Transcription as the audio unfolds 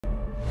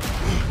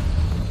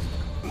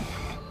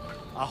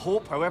I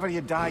hope however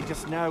you died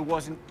just now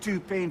wasn't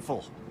too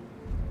painful.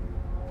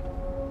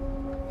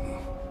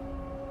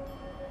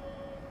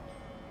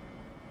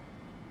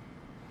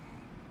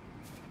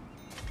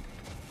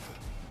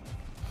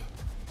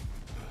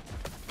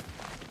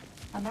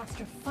 A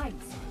master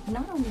fights,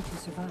 not only to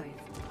survive,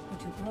 but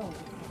to grow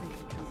with every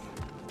encounter.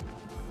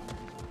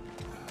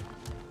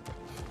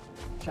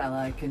 Shall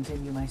I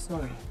continue my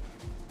story?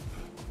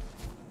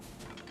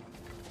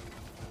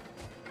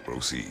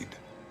 Proceed.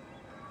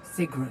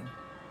 Sigrun,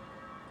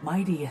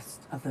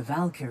 mightiest of the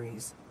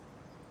Valkyries,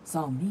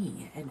 saw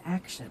me in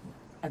action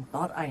and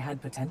thought I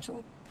had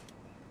potential.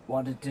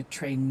 Wanted to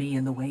train me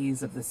in the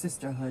ways of the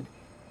sisterhood,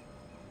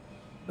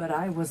 but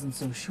I wasn't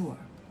so sure.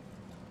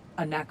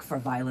 A knack for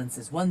violence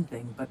is one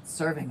thing, but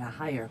serving a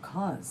higher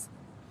cause,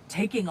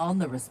 taking on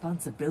the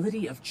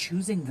responsibility of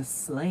choosing the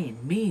slain,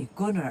 me,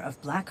 Gunnar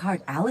of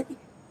Blackheart Alley?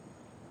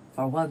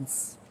 For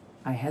once,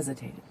 I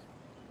hesitated.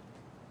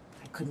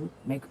 I couldn't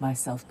make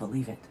myself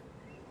believe it.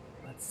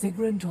 But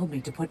Sigrun told me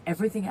to put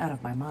everything out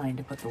of my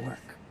mind but the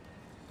work.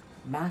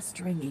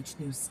 Mastering each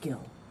new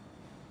skill.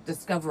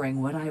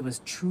 Discovering what I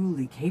was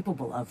truly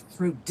capable of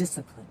through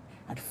discipline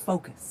and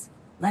focus.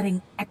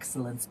 Letting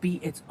excellence be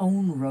its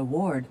own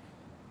reward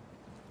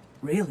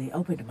really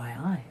opened my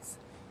eyes.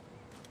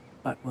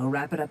 But we'll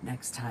wrap it up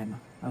next time,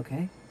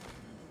 okay?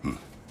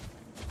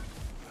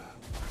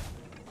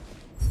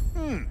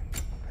 A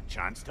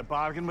chance to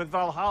bargain with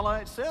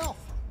Valhalla itself.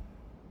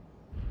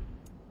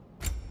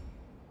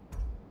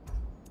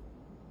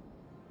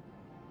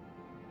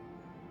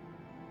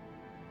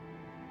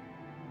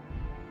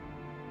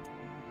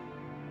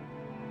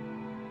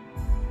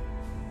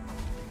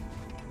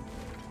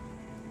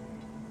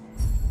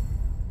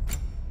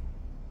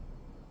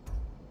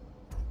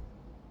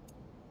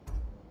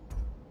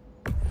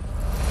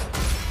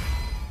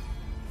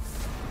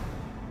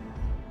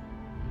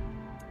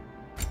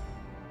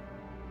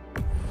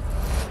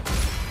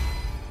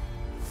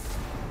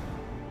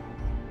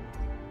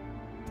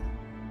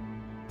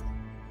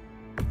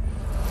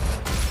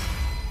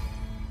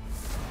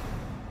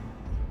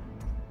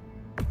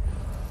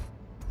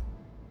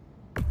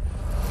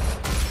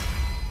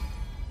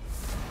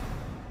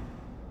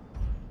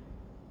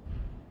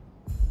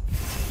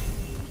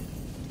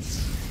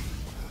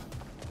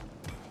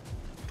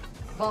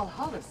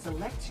 Valhalla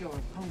selects your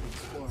opponents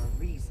for a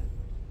reason.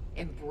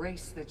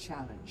 Embrace the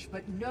challenge,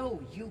 but know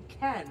you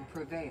can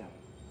prevail.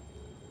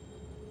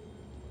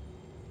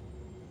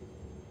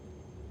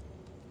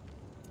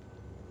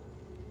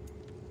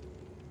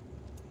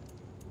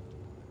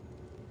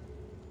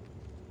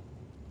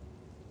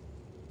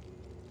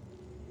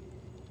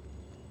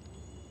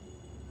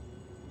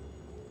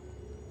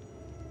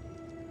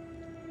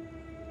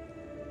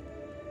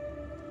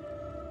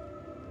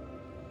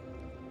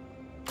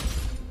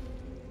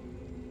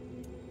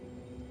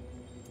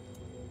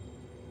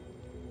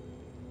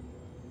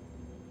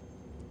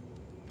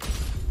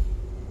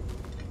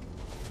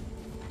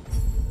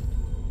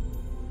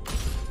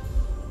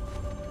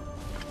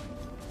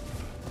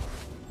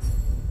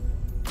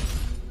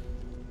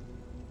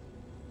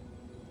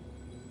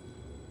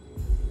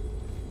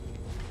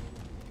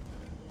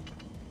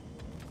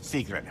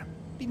 Sigrun,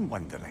 been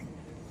wondering,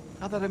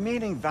 are the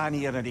remaining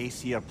Vanir and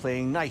Aesir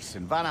playing nice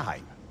in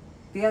Vanaheim?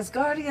 The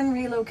Asgardian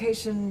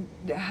relocation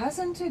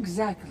hasn't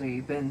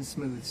exactly been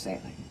smooth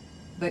sailing.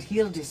 But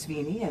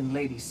Hildisvini and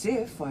Lady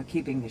Sif are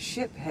keeping the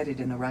ship headed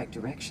in the right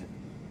direction.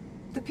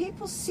 The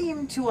people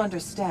seem to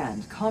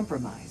understand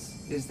compromise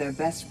is their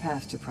best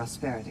path to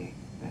prosperity,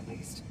 at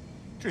least.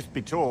 Truth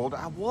be told,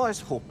 I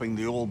was hoping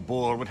the old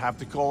boar would have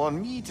to call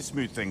on me to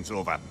smooth things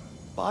over.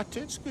 But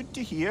it's good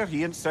to hear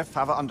he and Sif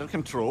have it under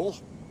control.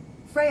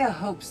 Freya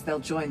hopes they'll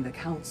join the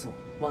council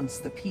once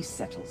the peace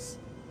settles.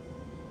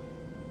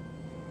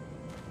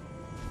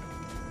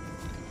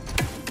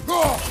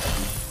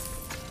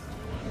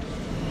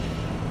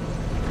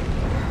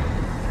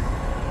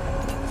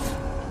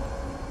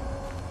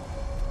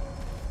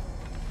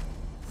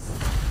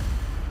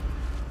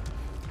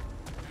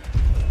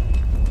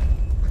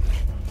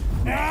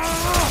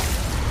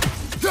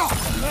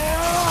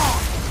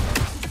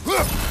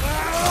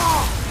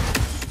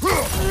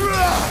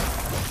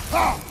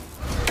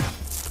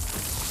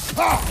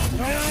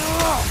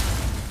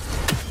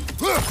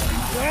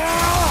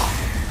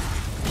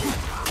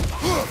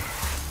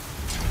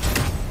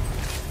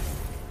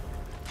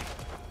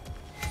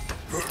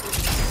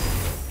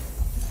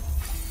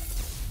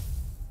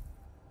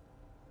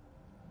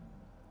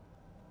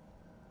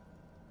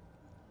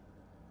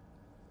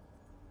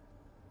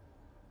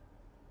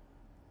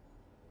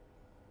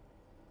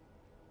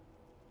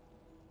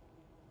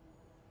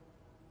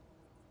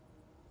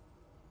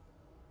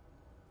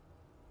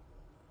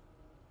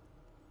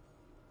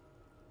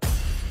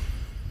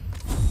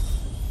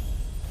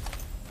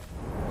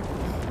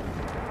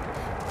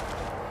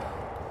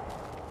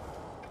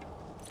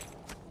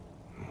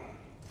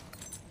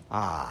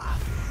 Ah,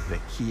 the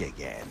key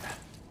again.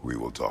 We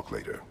will talk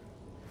later.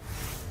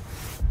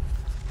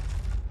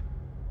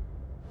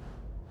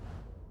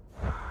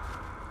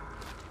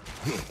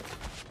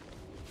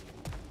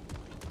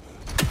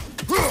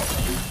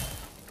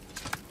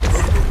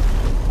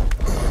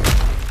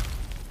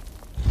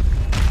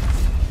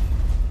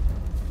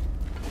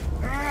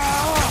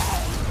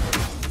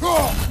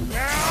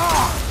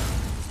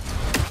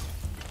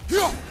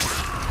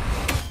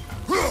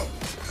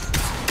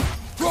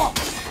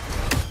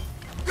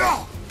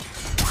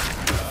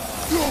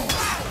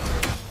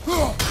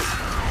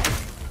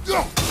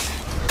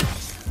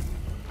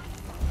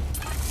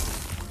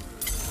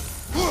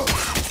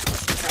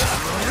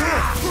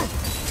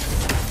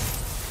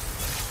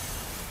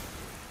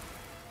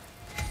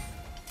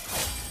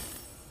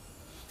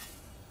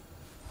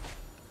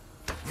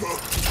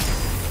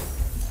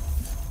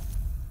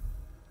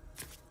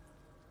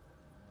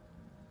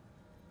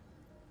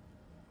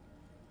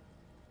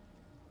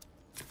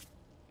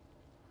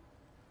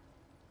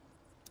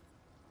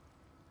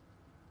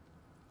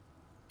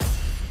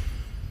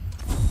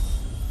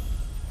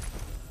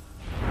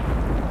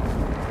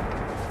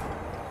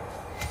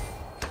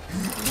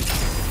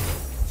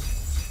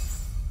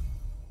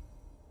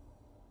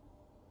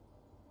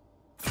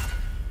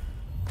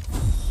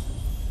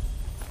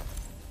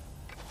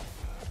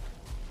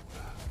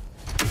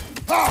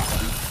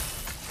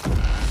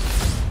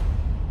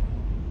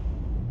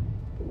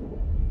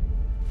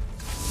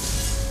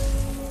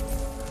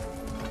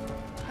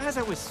 as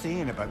I was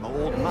saying about my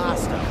old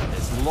master and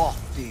his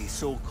lofty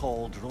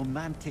so-called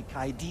romantic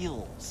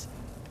ideals,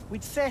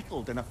 we'd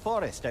settled in a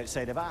forest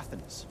outside of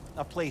Athens,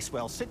 a place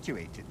well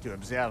situated to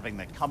observing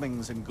the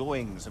comings and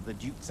goings of the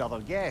Duke's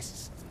other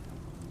guests.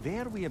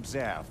 There we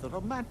observed the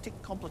romantic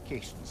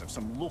complications of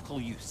some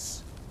local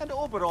use, and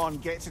Oberon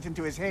gets it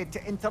into his head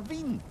to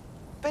intervene.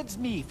 Bids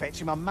me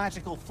fetch him a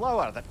magical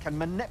flower that can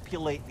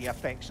manipulate the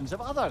affections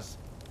of others.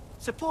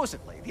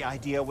 Supposedly, the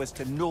idea was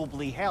to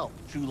nobly help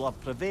true love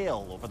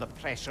prevail over the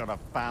pressure of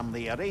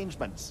family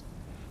arrangements.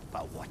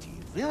 But what he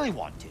really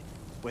wanted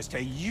was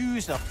to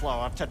use the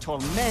flower to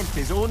torment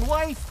his own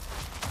wife.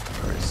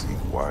 I see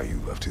why you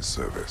left his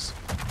service.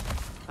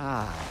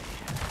 Aye.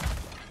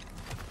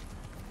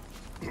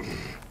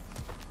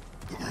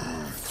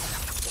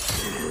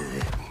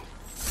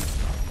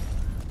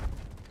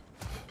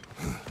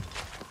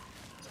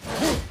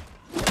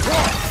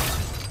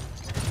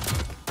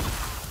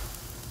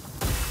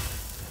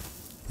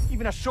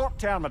 Even a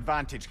short-term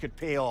advantage could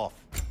pay off.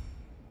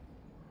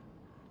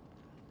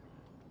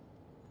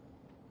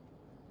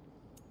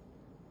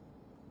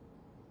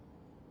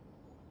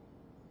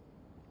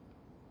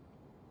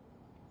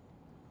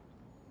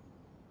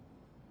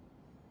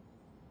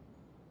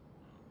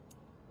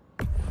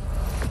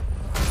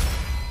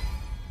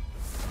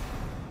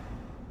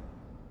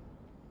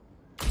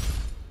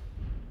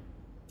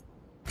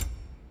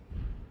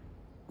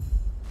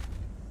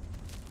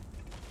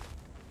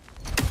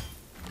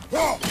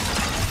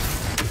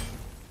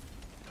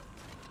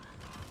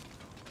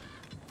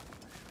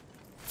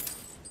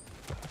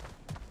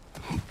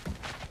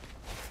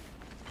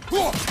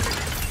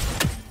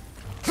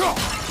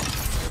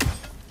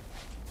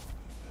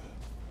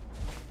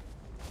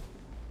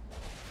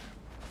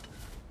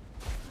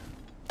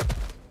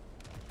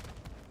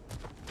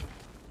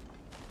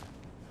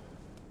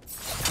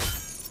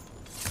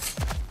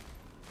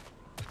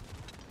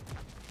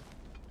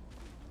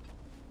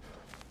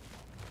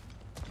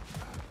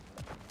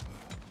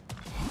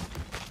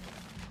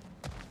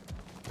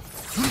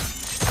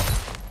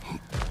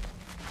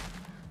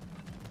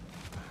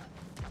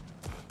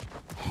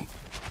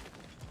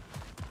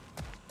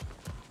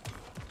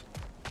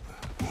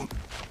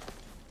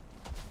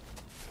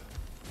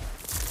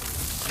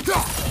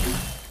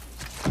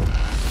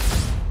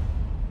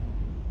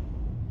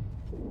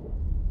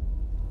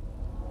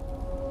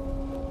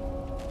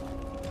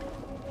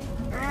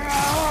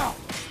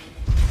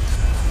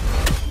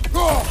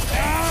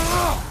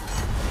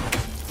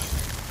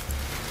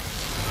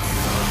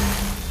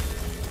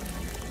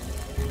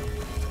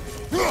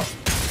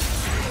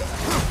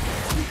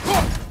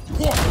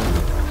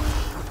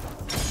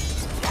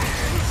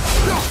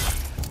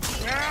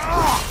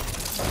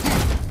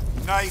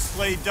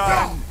 Nicely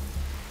done.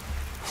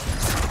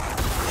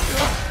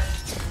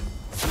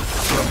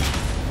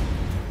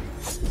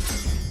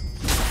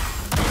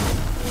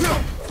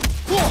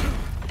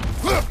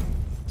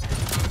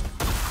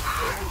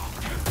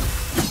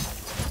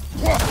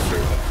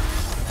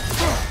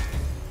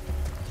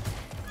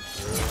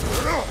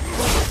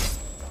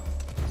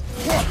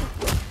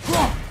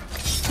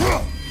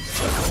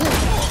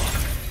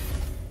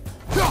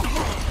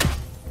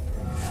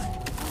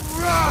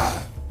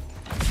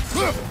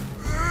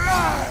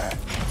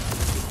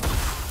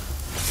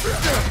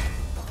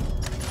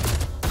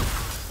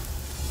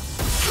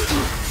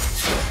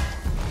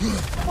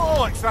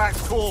 Bollocks,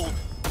 that's cold.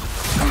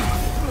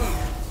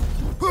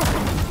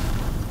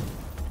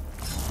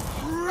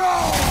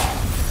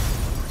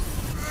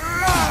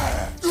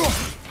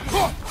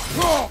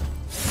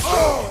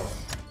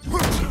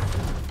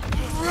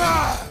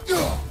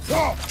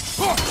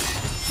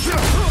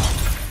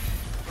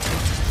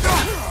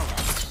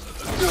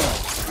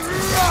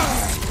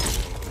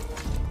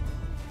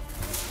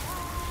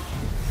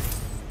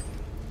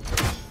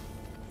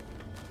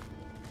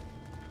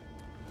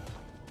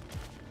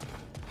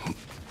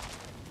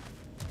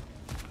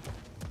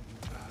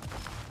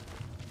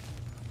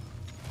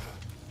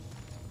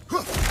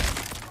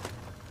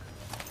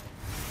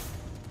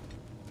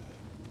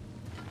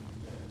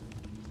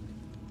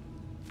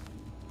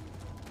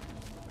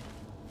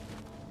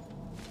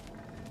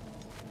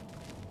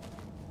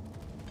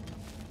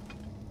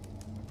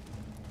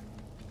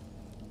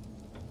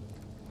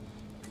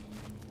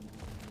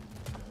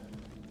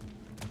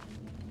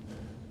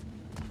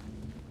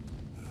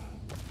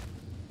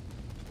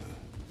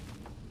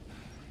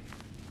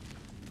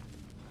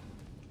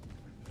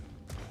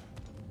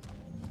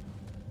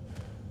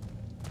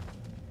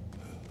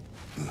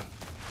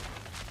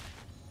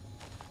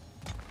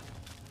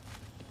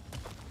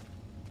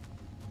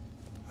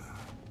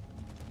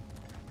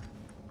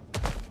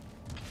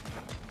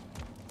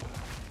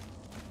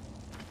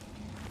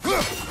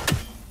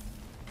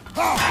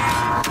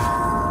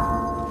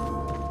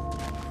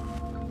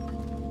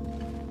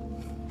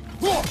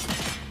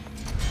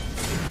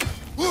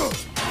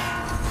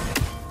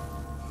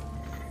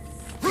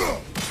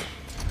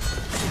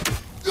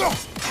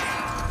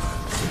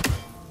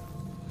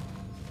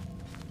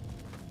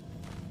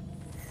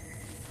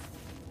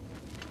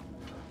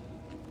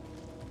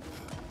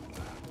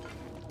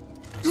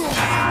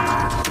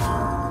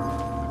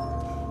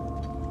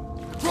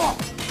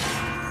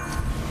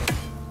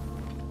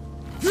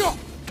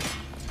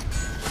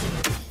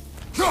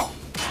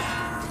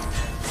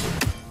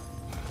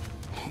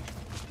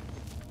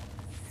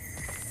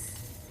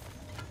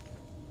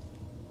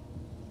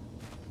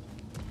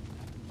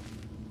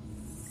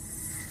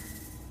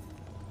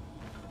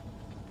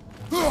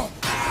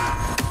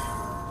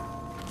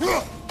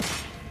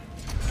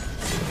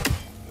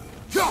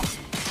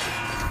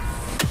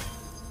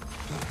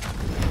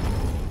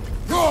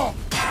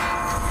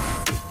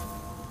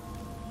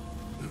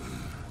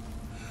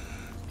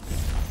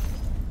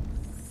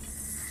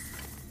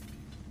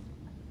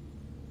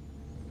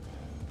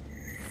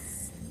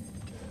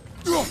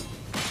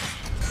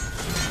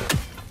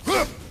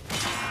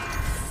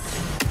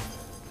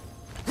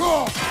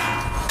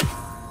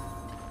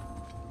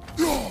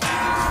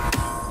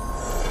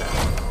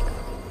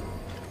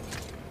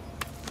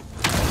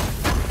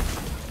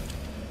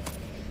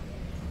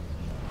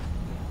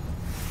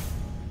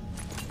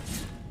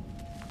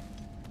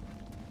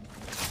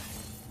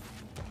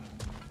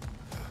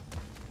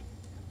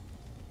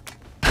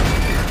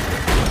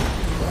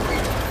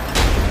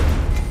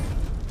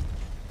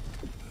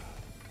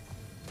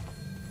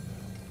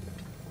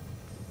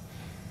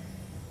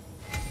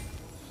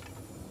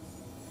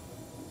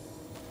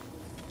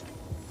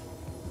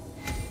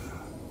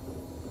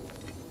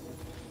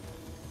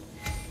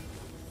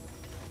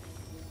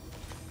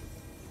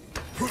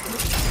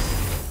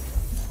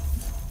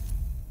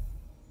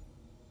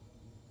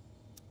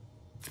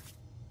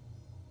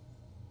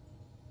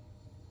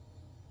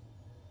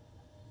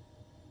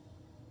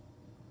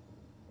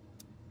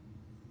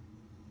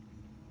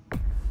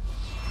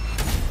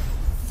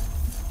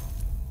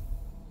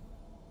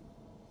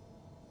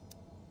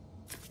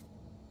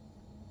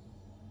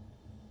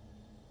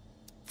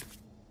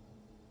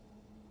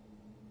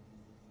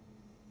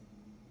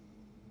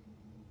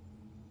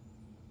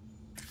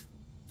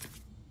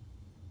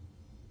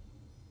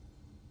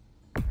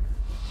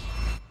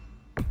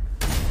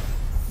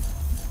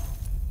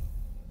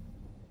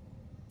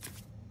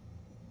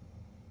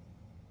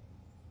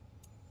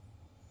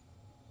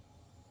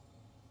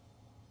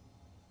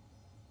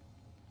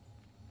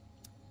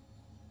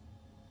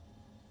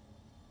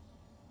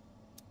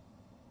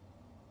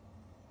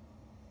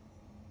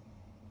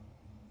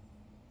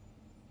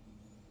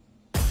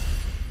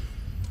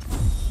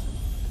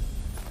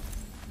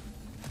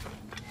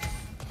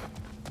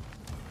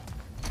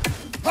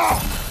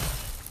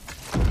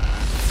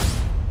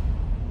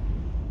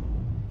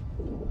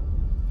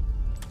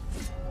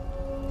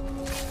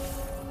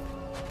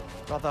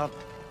 Brother,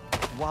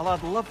 while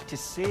I'd love to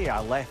say I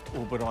left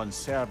Oberon's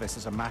service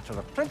as a matter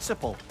of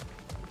principle,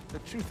 the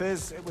truth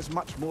is, it was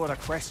much more a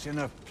question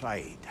of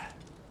pride.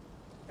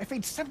 If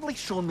he'd simply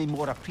shown me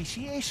more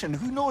appreciation,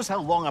 who knows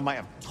how long I might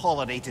have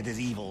tolerated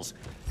his evils.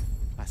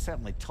 I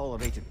certainly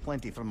tolerated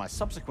plenty from my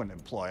subsequent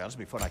employers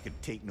before I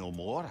could take no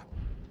more.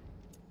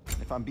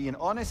 If I'm being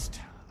honest,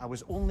 I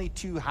was only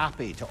too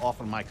happy to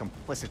offer my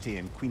complicity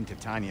in Queen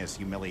Titania's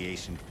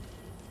humiliation.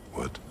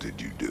 What did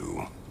you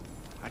do?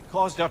 I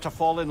caused her to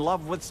fall in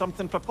love with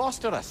something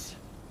preposterous.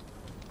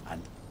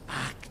 An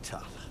actor.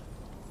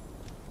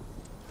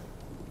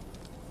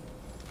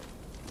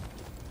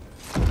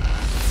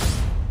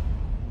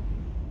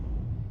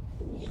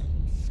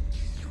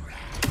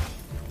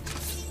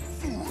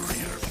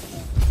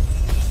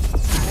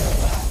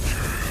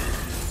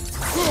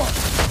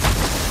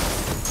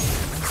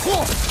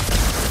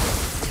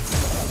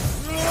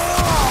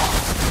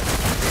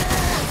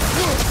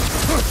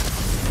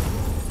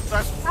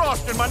 There's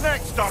frost in my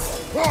neck, Doc!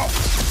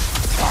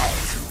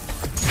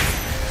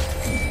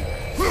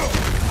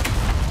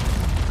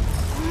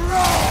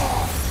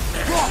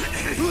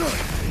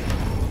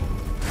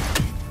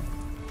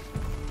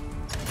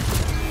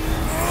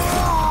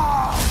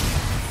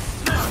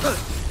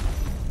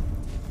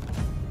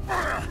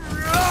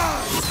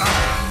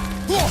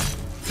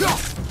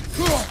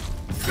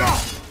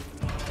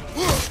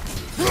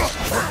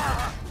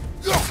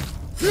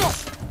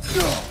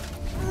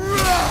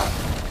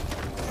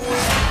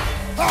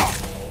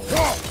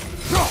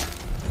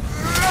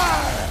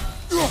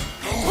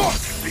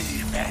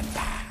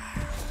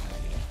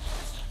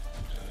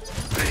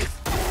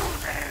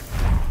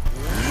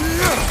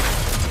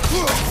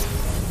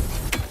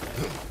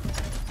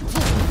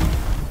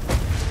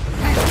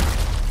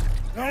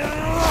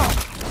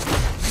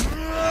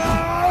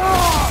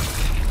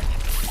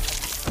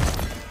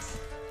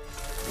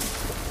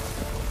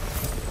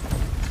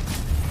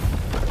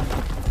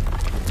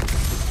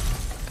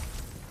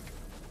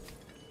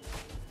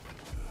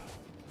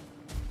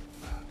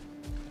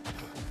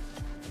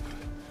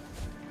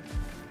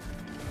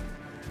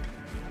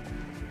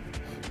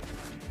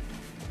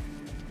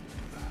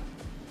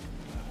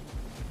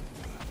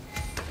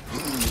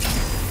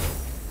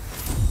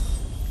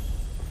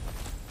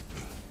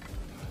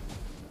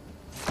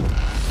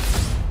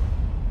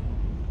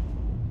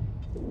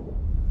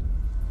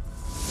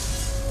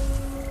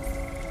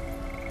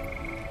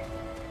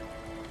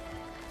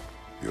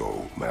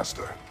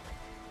 Master.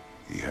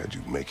 He had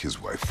you make his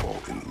wife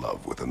fall in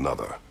love with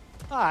another.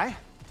 Aye,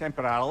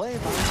 temporarily,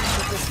 but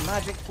with this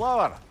magic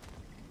flower.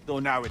 Though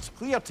now it's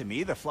clear to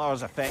me the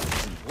flower's effect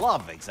isn't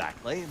love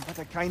exactly, but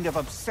a kind of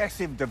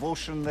obsessive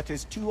devotion that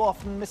is too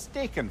often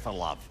mistaken for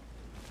love.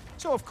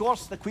 So of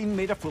course the Queen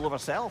made a fool of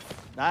herself,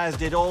 as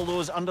did all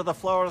those under the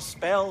flower's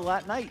spell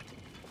that night.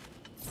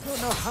 I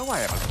don't know how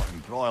I ever got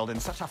embroiled in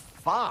such a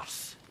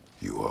farce.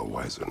 You are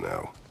wiser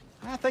now.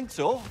 I think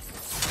so.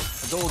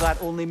 Though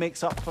that only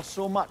makes up for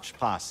so much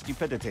past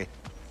stupidity.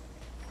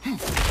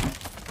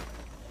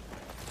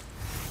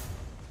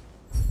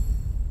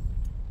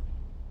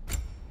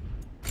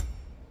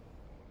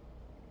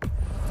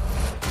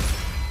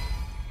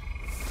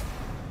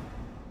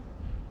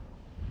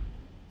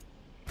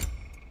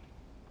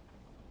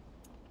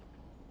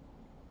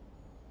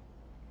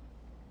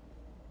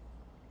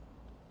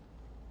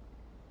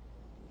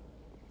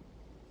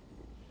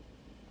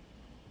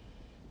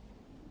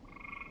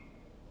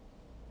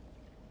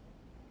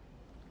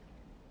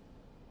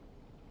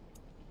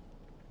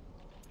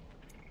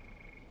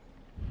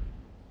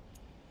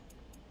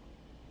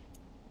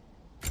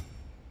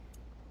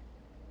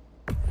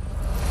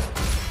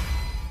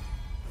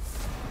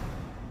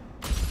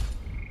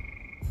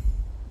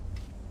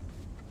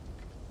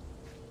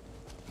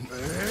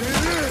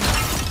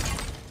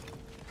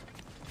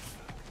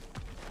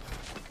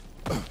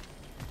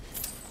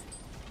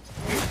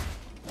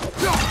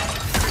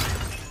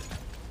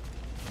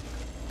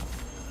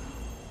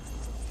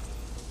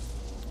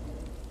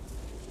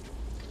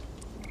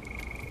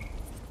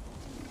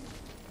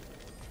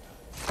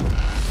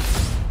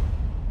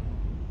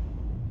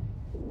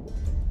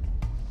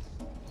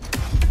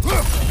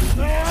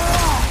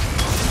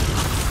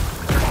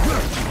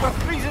 We're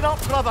freezing up,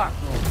 brother!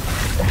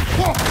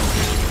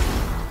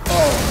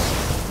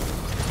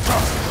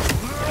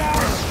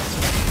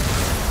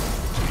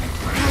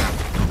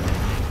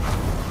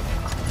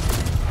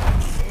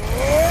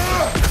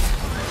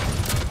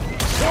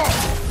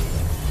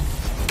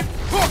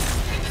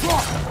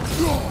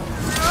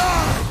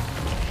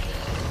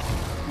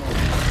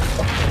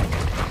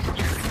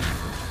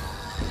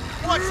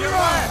 Watch your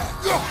way!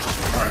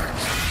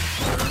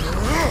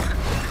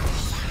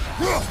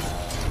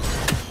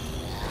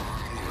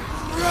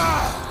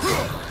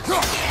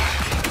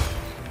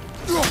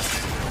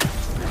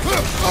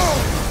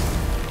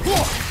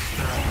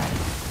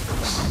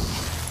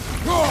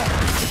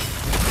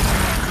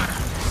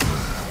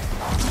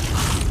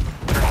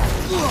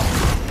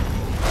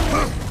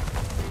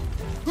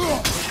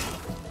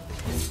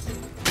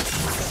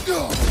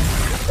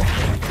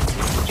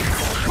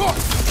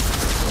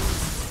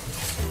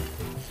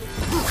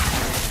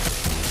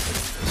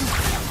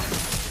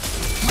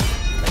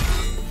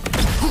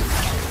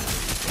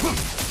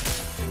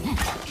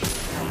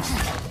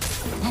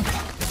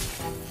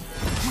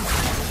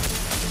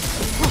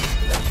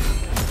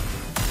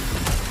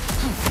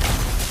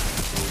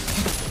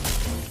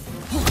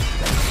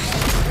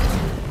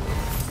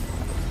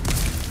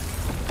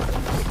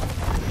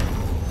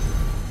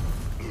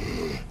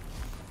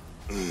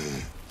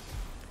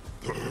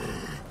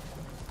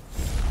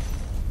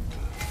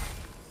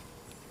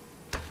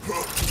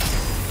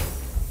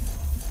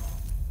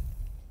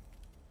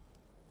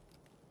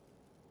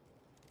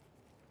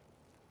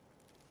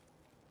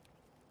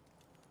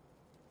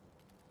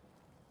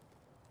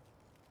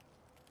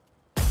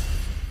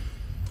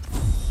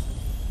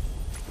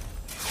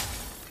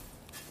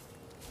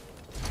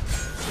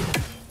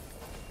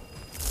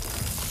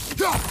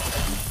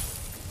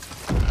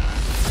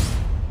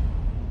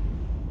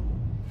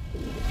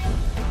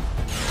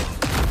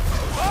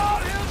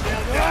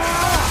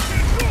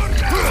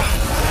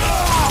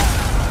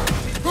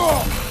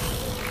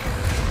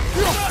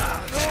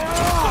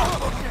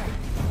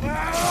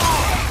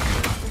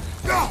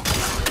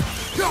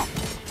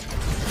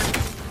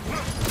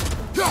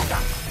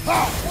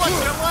 What's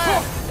your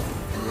left?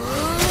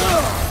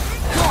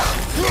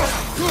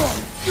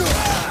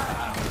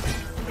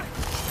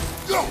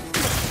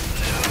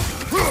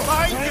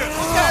 Behind you!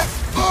 Look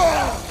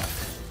out!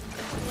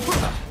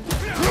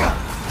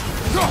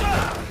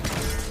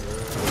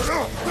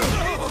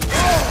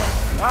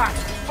 Ah!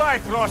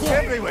 Bifrost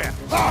everywhere!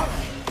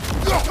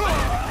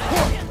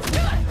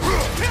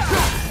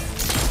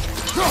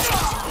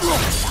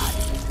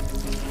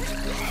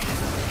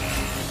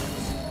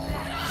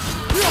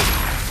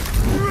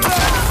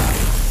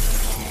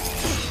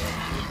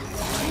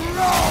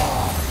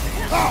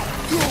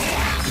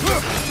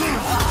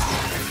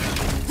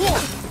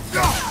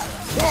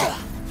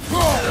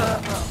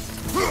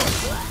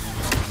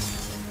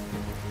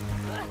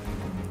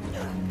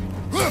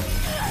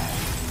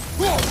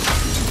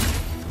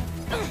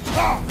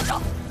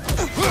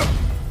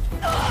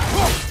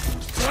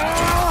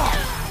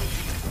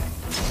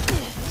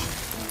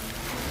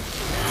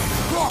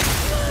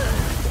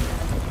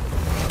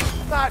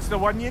 That's the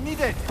one you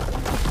needed.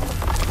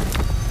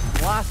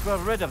 Last we're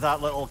rid of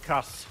that little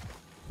curse.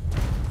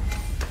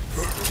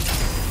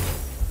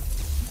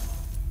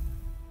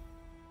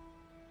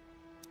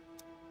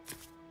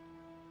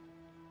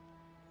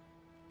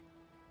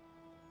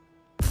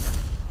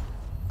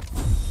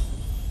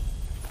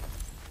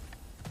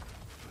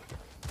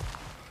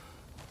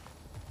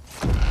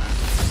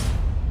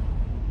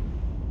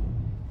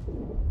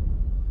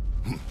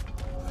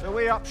 The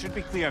way up should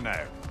be clear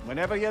now,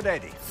 whenever you're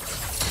ready.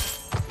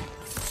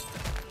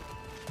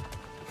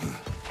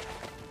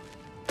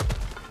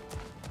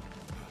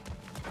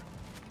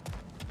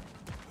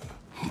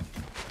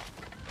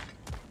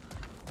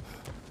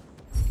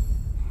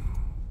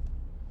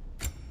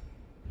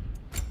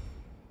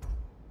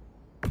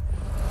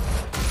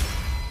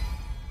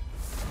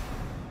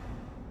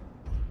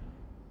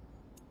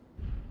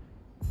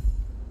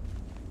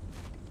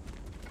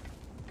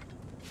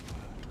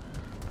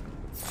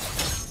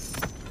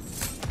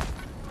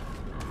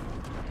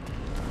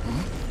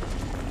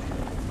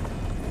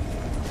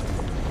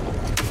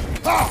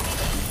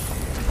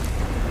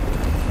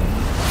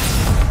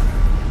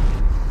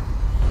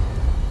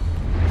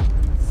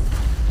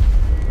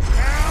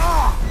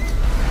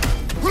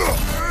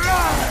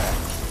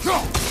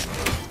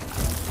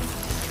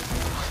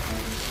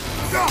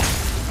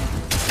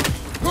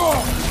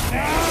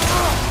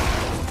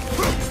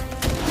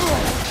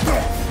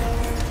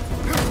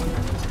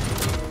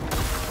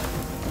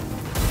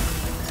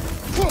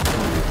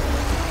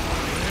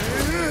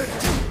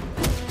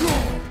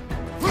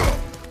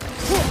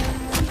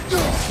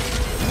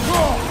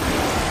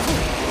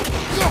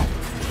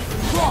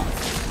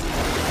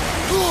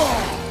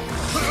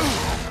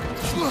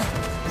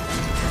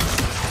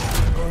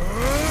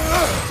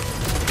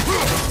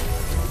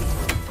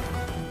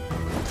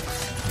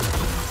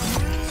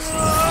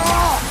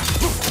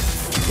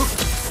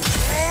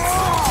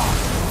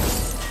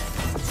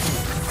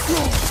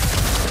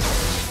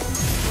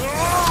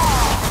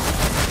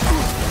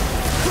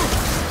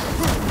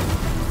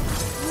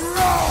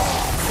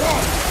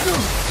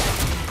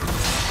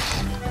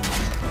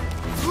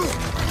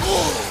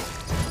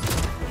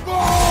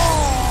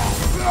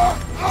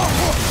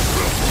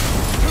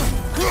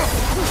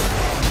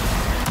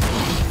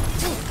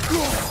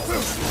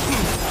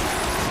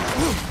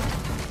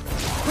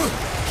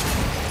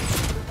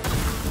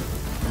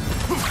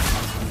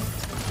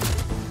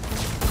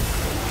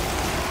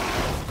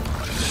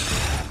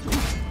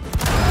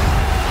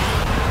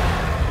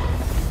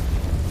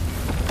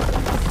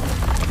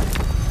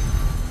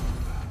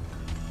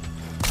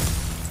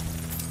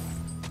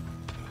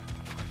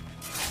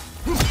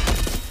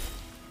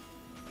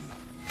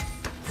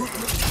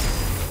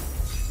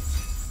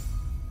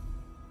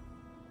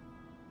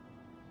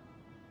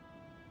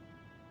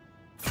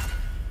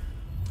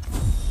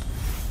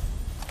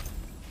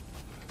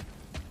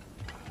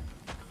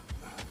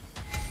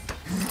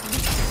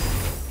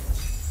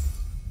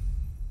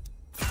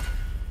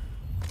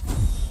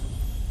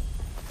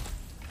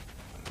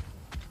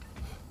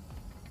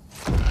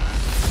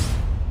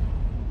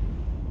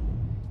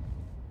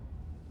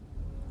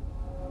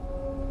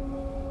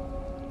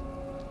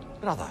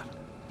 Brother,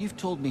 you've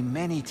told me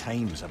many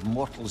times of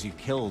mortals you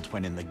killed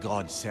when in the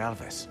god's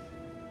service.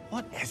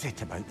 What is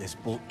it about this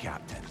boat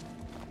captain?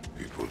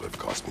 It would have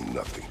cost me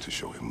nothing to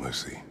show him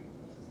mercy.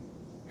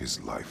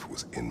 His life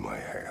was in my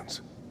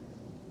hands.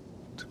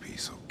 To be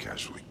so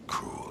casually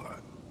cruel,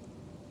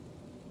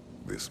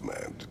 This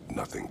man did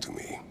nothing to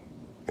me,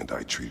 and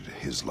I treated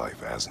his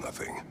life as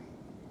nothing.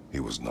 He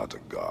was not a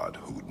god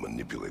who'd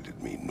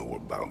manipulated me nor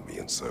bound me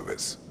in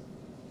service.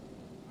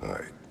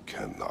 I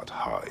cannot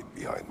hide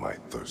behind my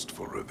thirst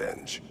for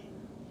revenge.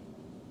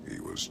 He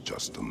was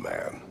just a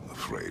man,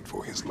 afraid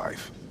for his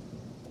life.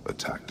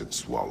 Attacked and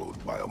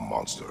swallowed by a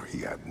monster he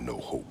had no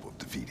hope of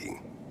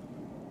defeating.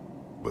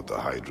 But the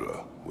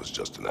Hydra was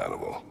just an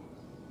animal.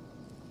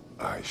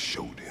 I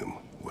showed him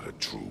what a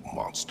true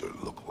monster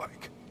looked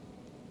like.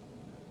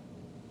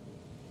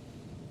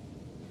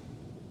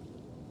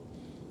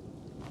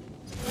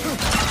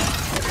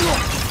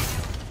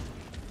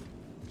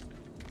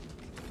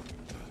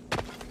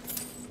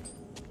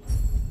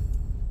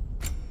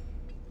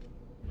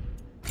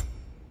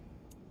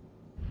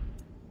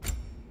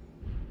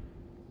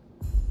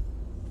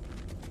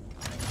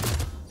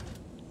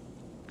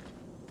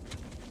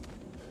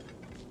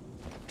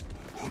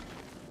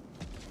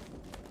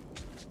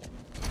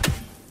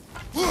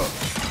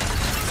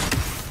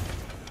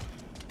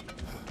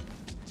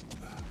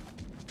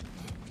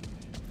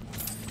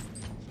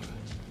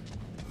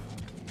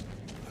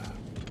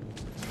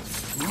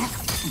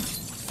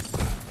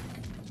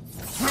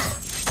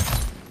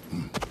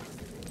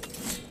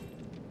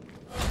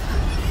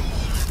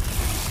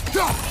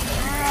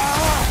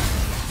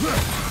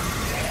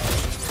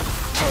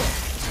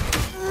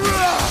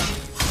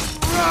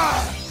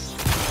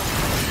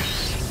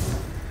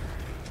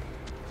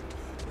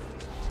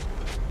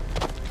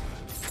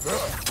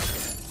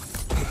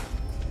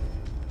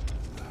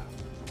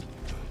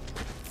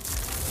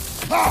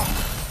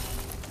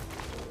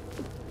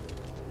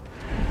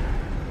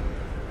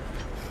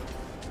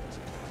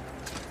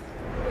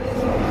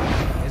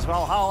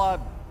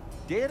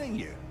 daring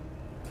you.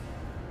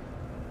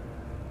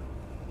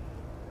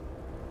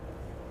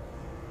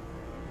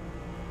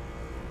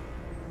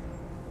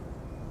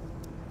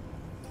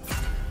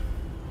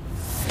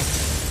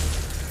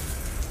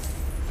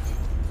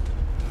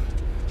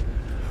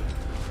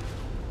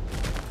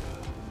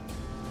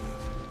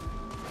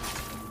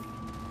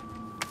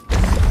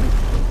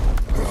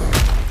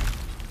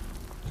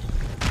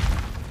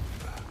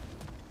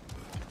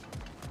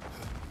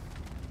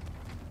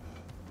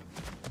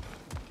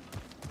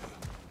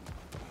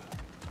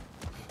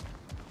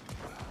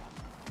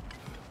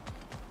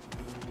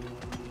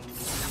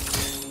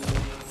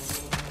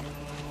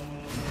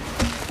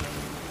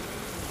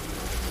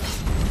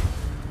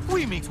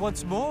 We meet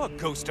once more,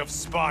 Ghost of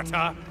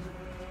Sparta!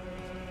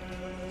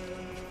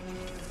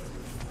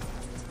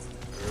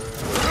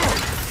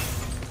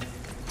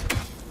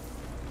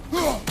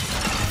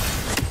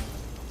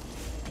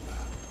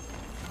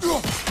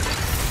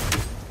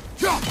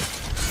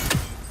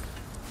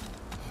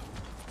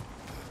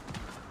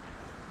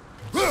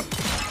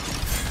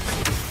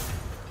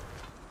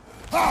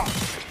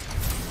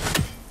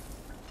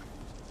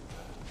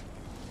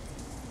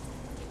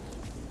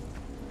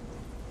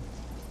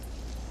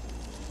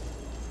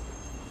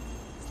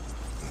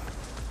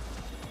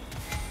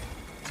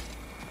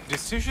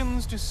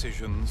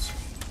 Decisions.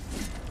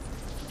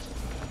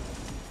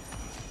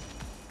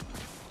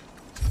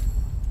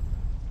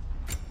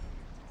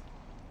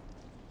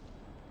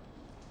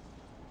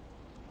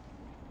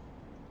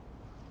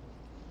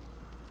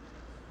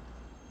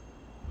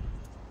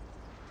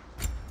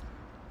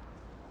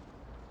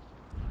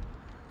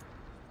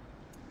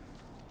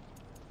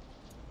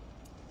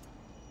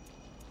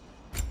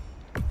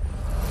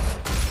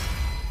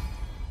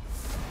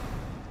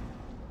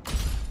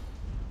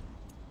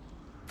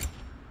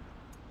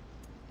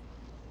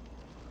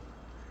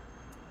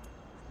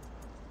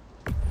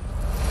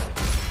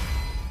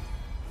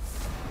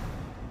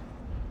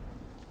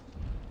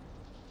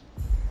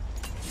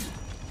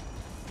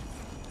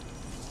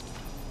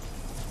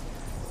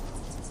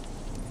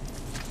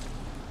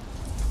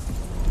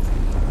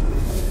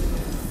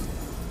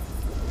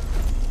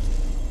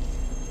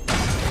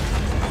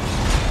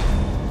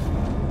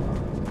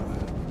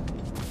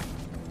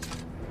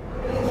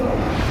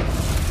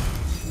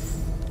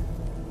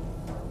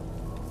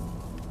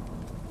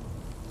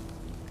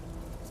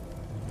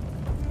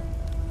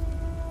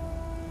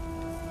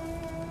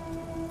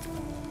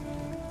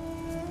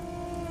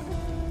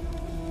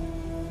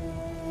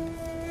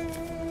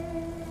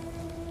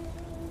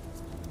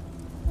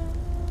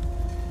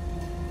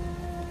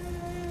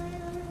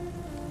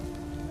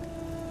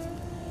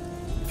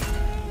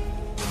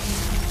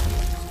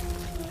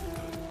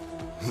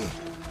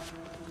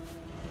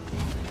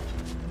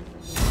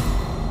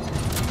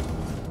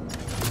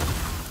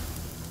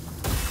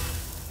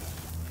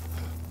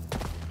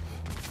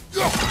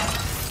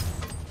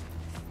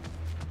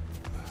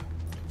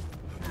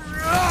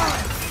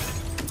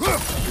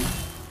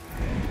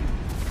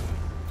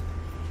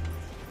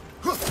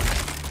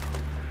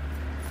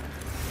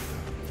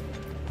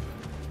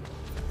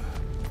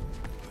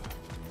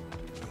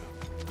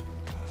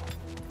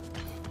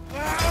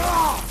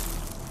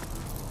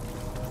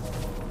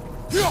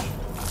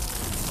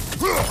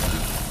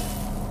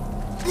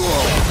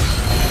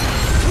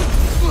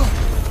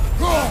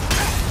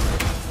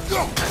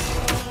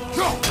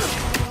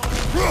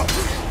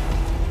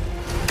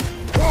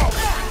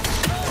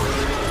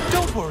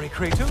 Don't worry,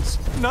 Kratos.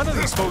 None of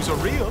these foes are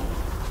real.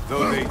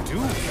 Though they do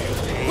feel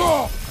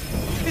pain.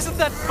 Isn't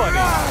that funny?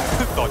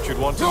 Thought you'd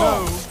want to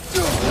know.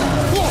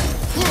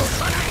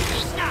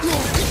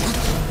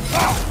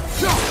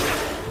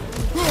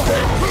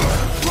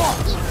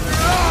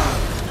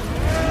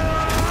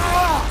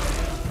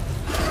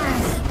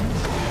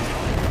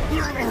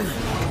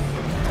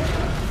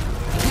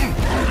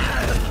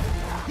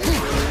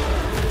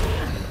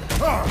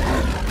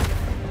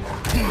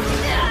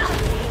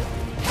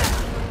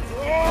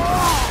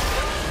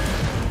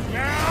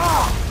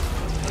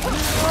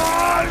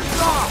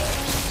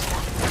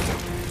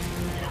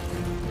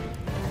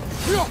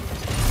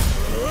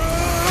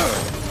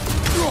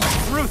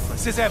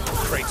 Ruthless as ever,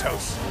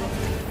 Kratos.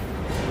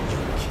 You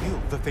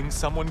killed the thing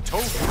someone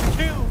told you to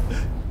kill.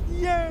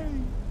 Yay!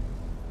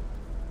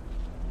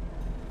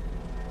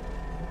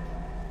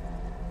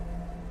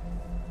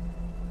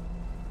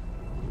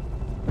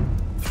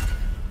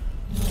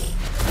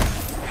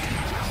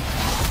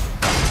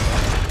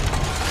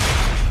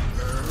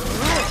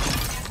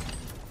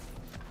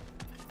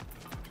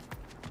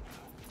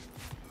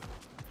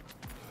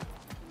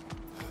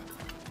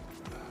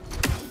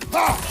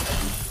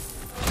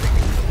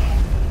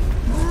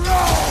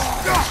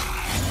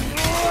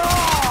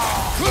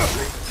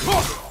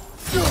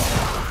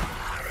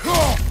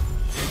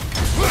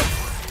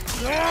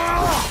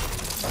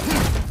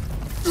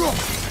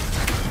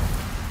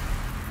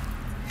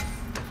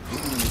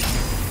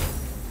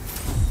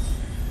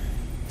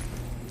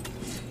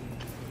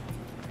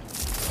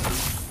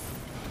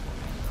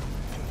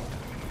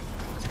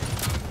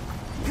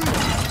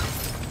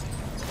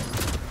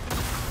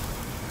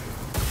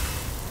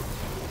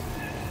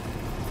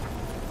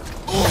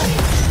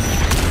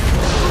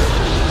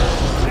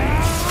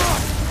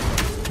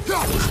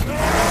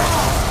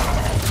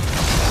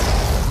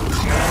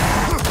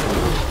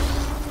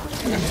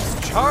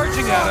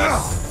 charging at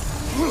us!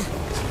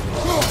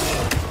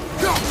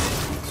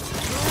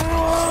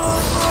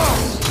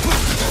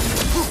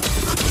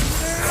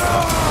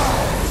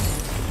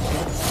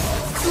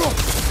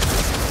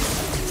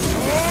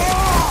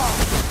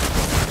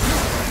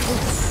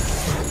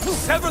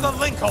 Sever the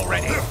link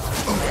already!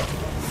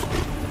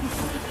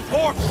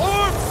 Orb!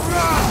 Orb!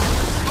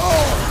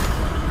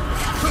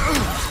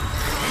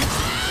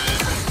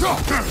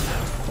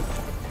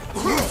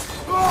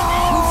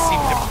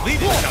 Seem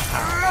depleted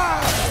somehow.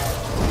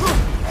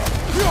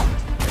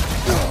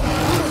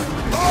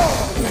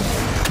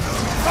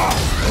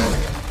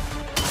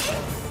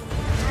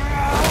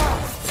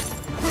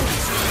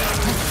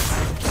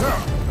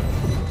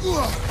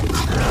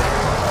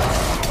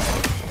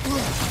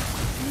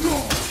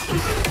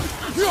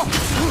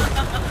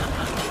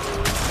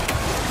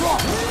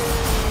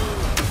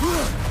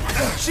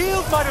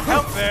 Shield might have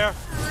helped there.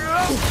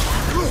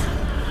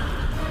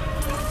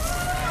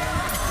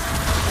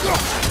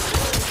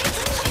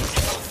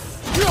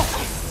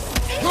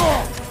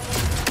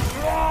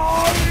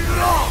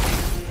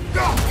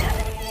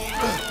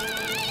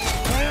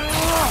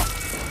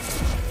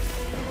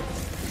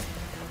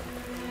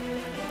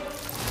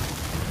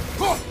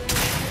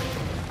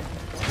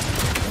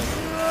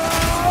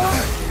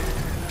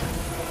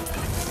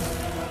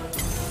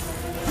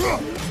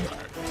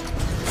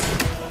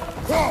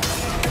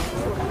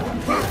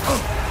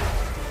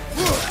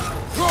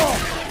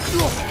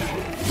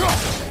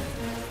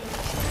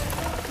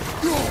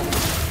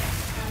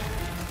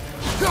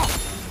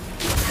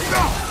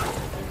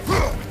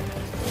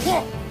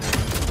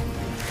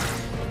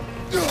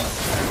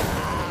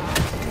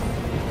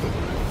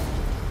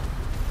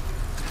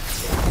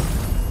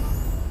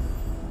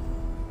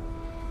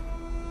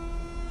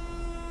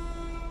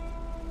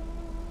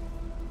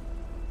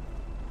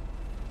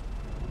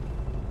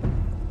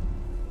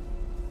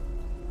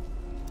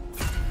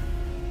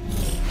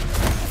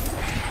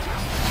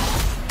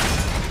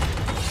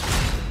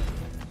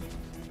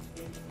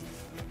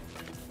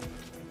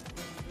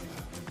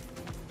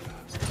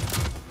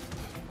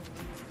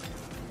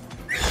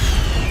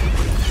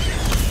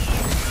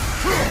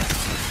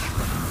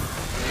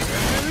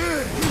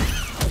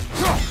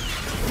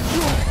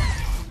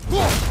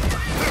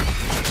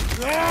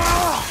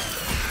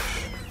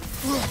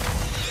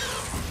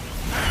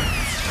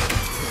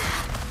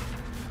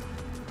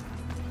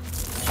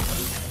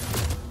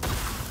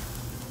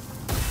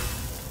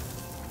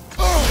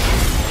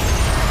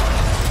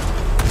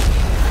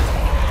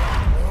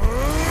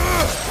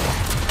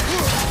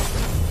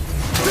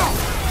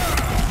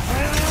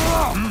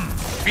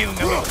 Feeling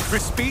a little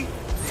crispy?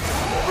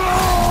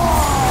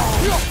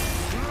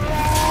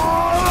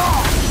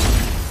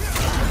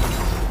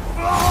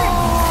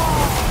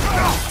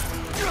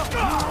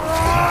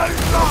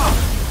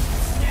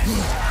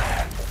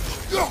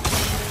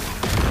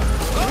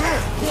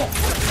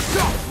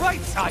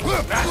 Right side, you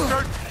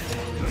bastard!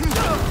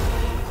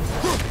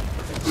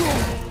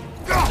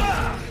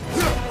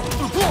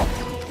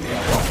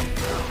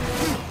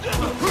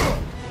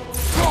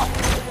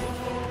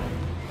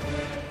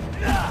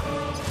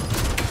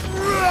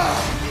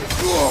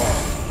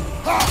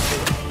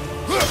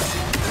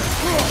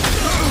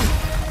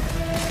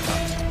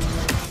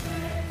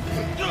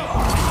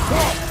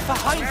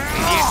 Behind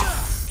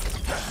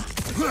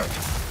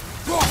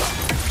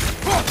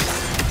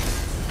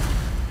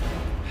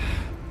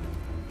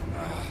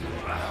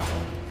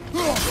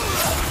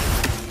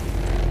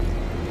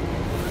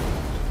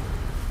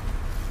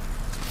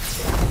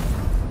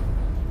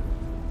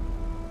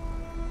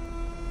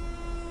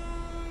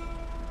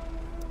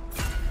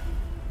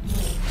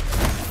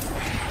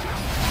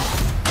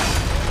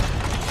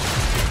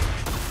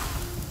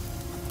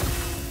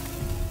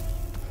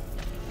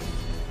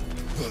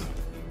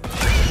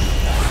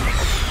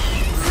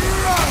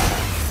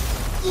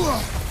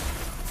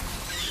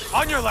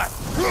on your left!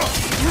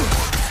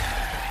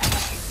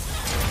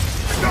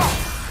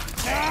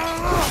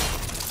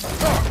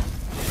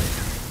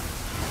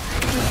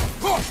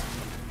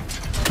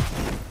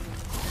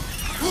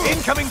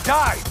 Incoming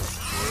tide!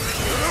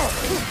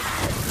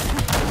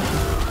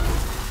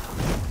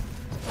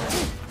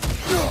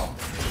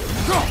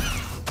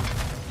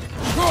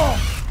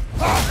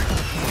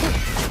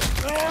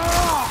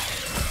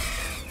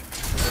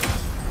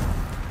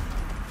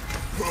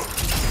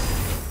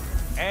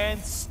 And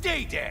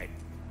stay dead!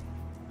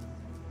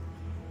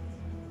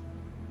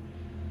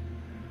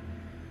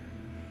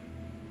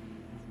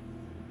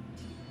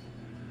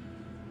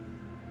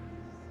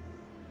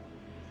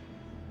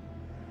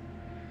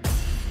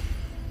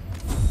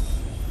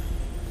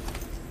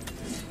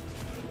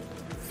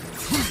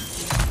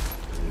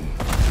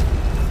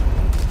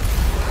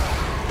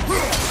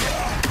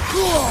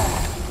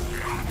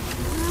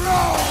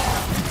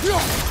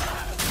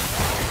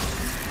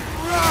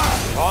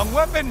 Wrong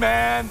weapon,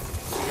 man!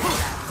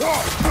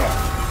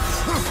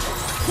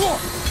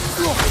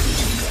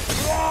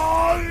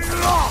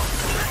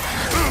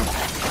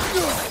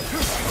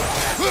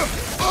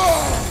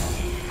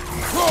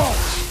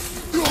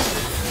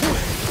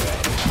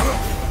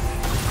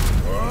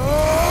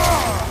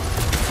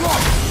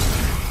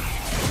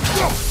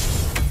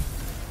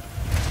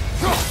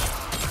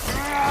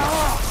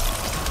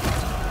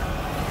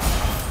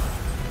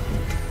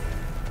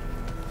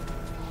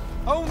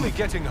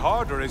 getting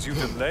harder as you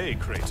delay,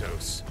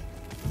 Kratos.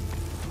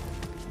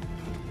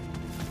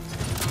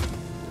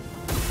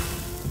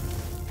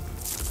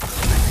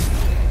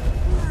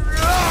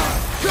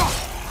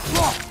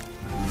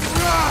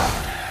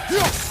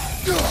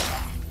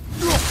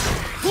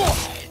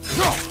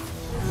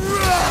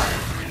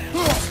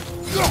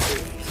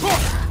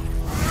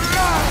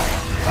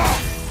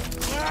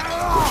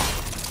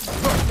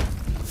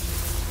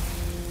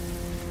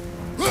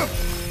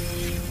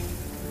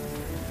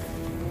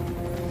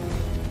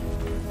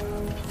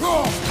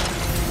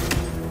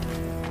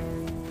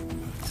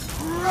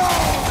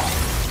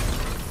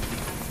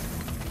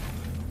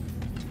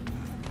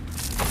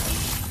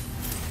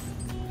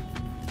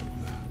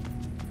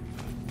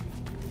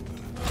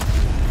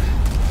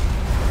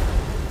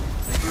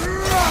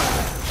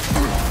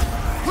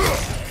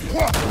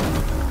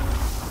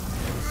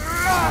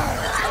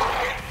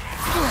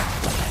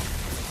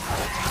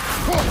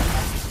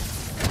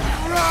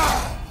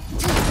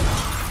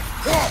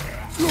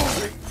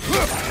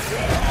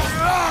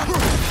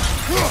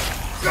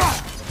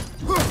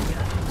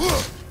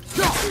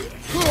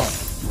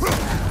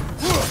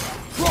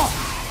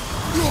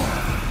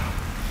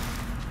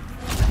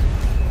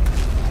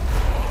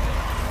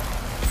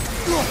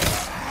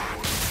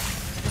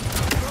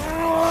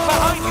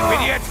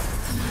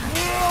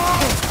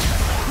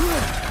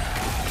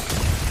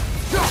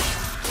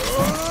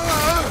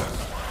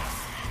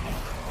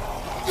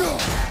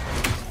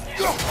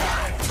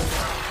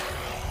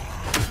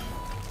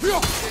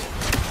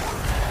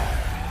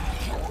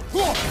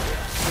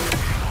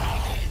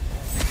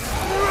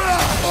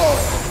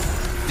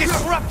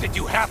 Disrupted,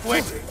 you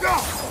halfwit!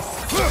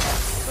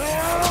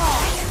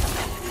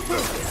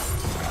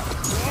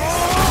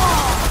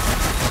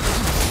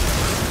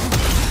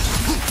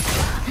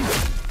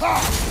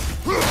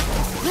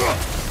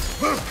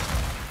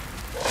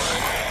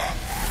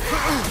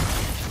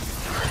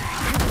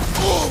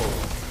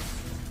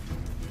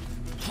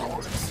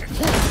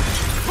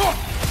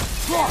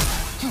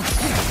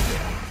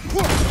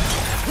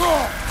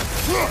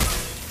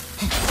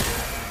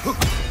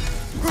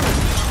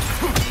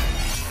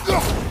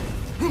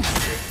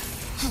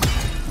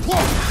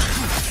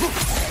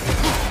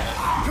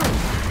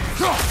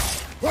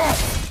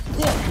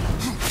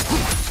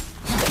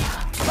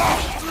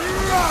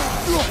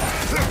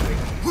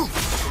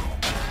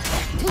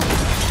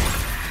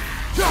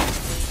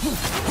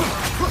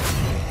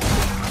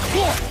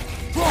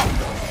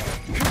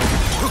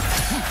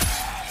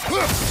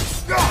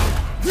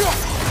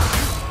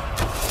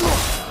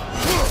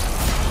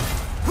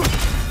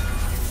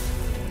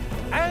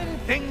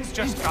 And things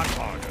just got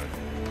harder.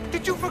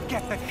 Did you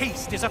forget that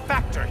haste is a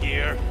factor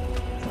here?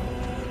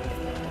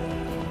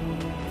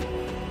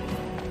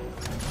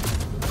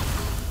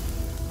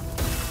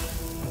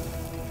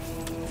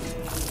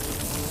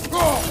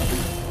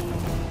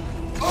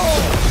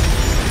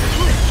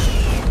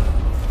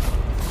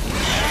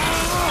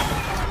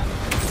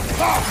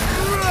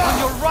 On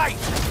your right!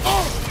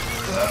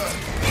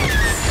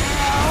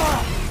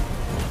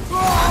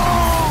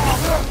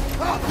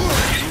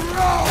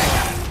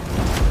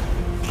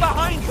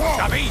 Behind you,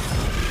 chubby!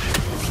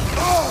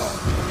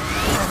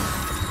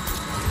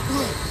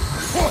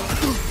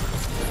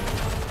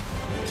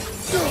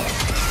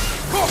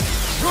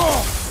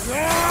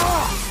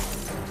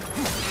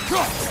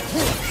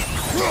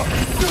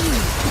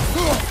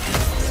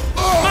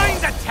 Mind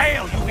the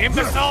tail, you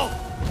imbecile!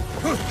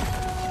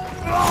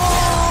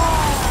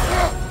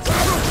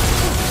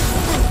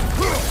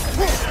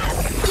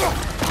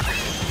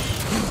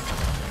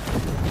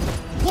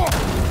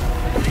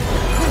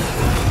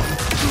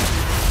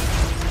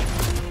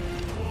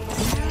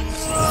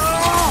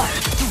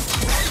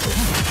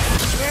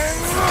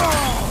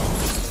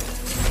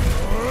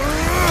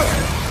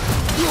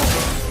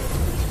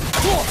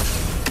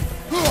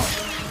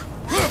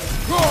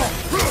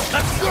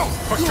 Let's go,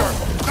 for sure.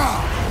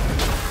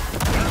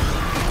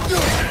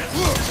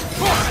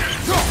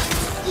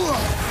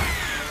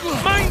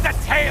 Mind the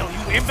tail,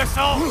 you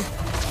imbecile!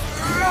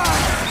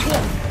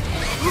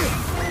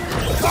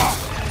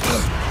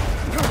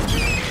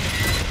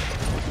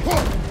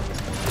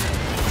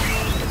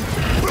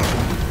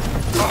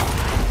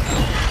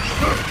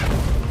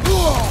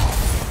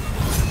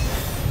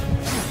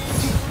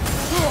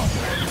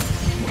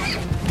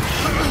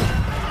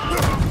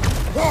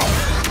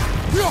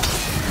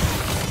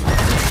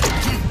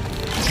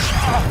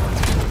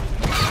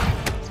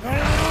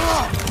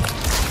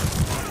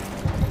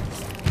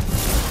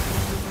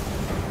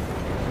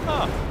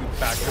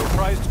 Back to a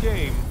prized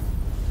game.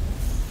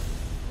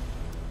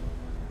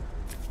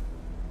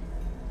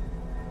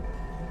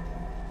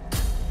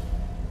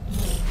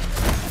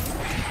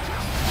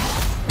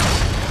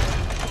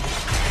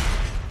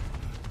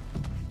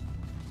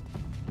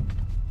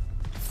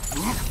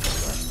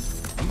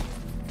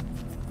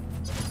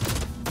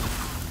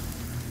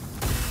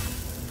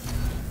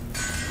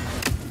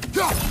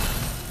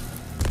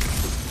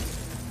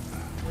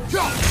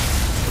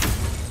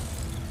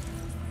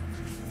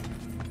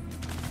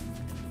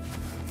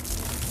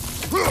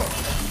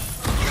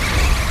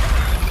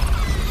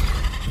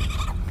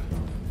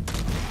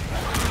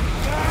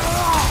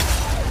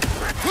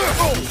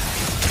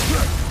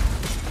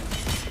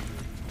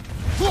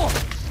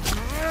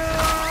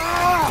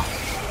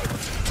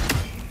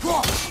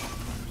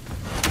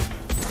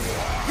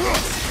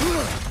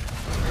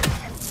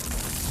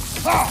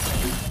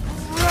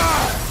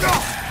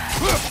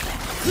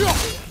 Hey,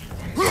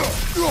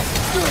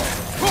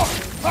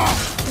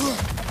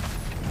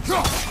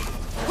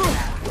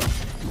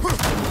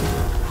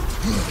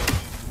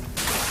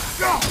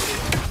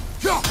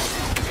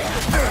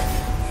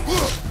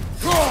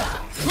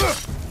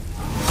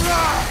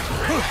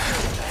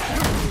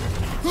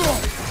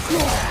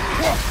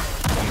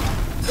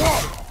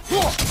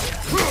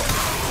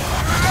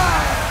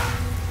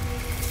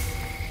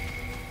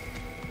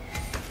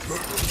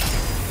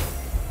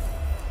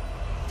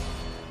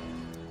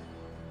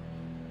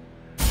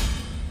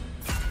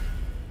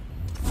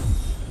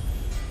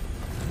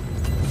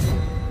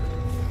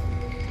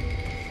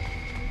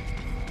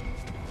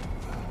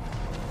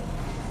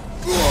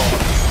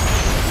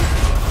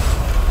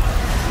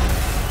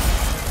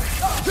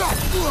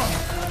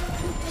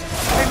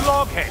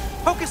 Loghead,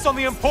 focus on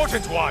the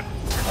important one.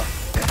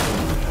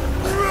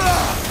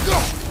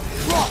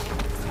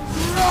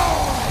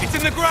 It's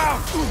in the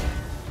ground.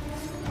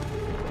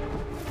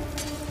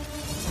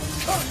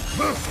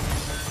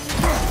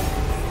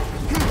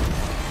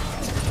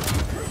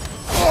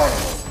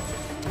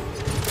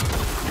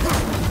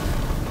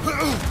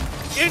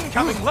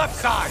 Incoming left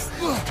side.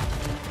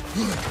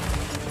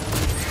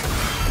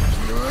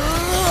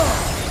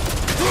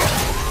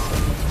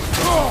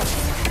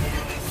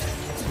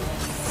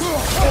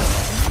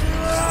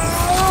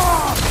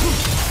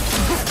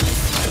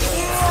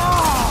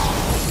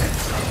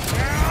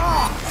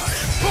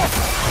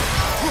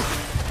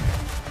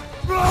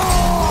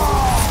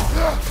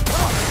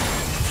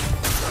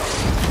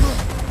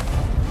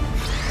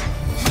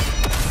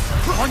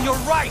 On your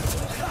right.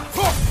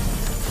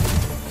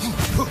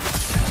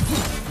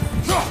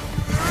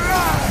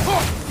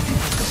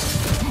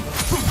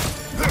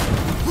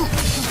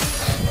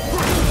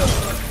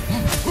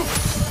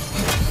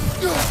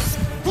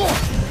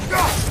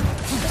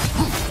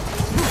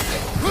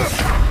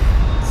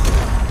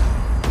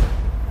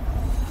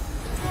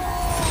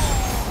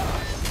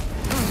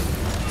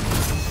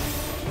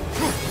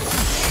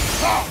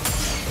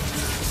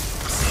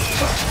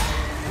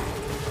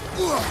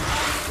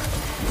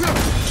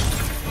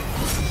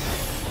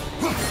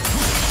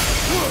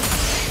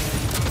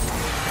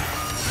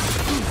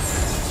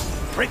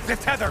 Break the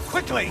tether,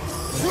 quickly!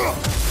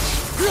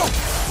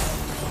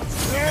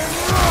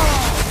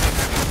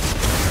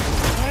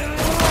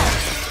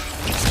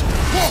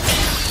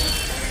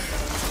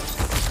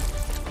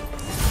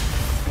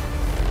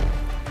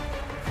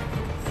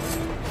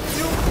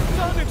 You've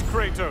done it,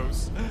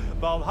 Kratos!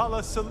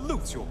 Valhalla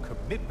salutes your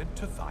commitment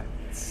to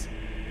violence.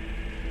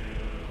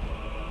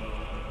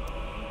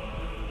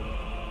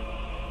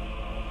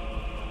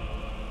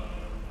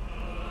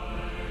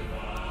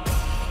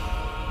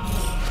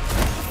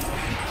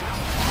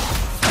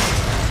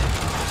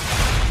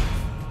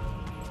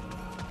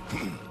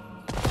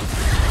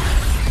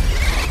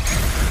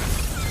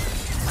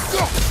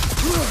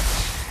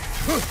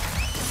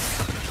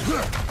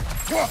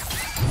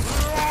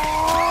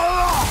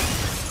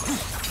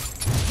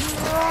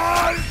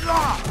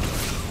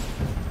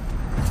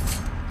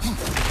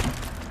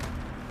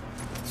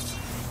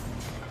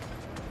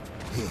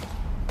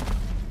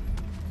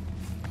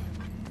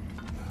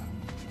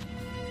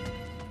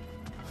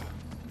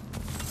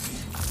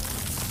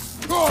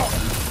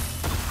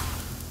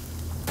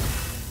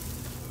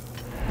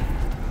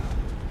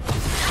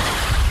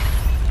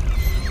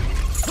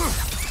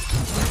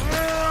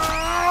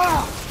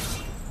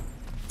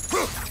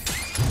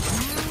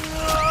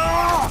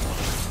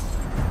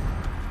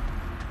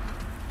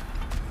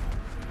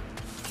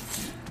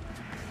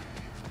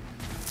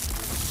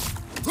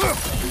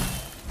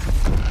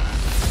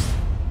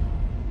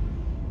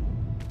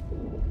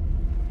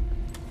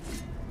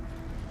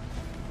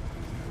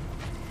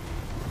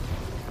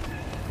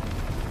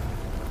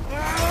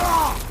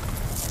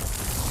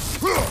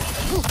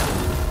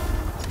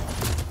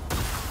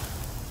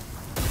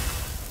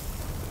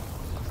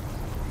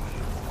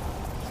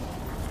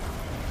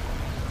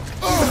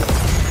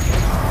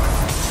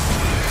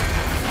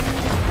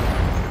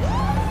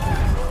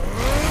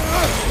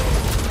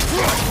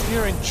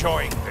 You're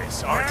enjoying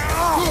this, aren't you?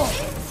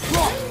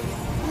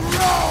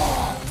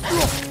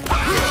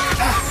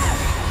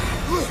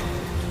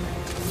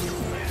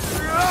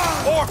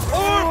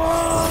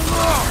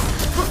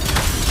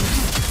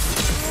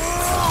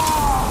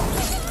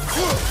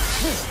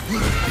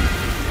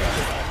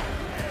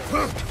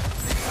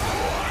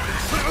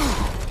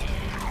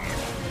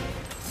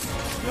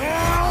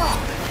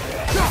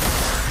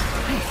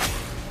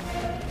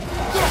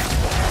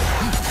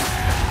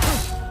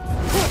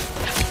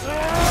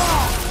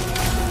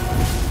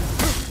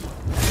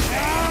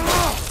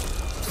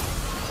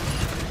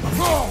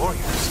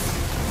 Warriors.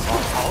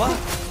 Valhalla?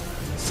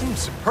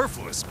 Seems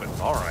superfluous, but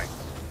alright.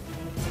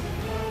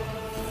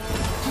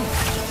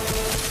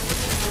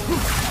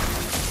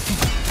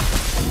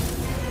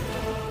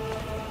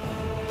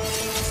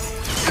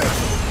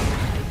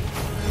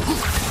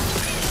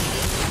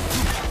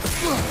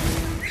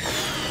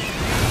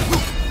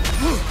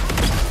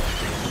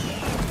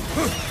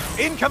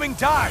 Incoming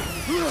dive!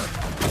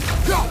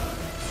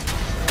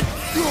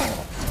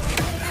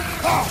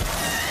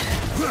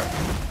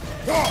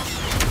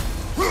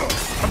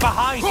 From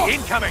behind,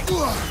 incoming!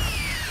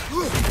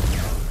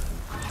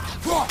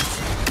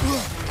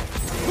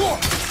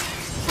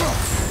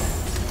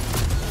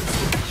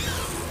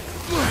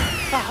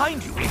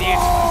 Behind you, idiot!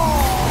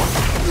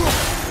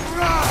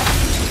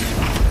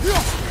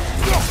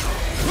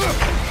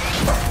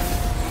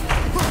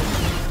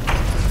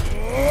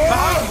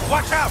 Behind you,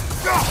 watch out!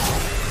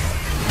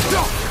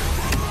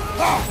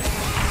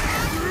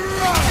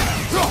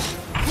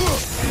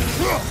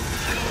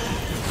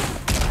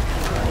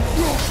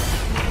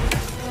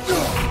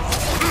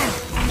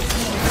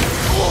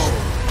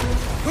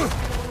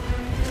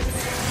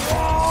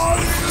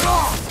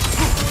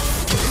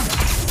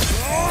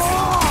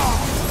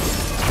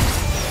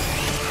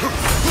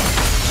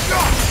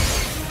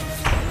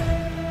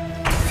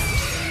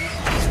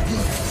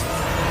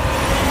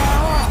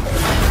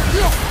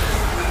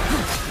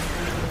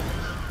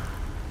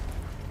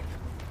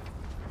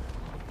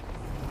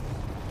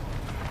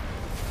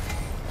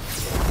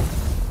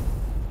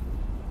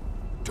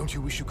 Don't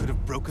you wish you could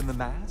have broken the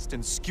mast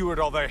and skewered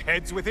all their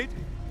heads with it?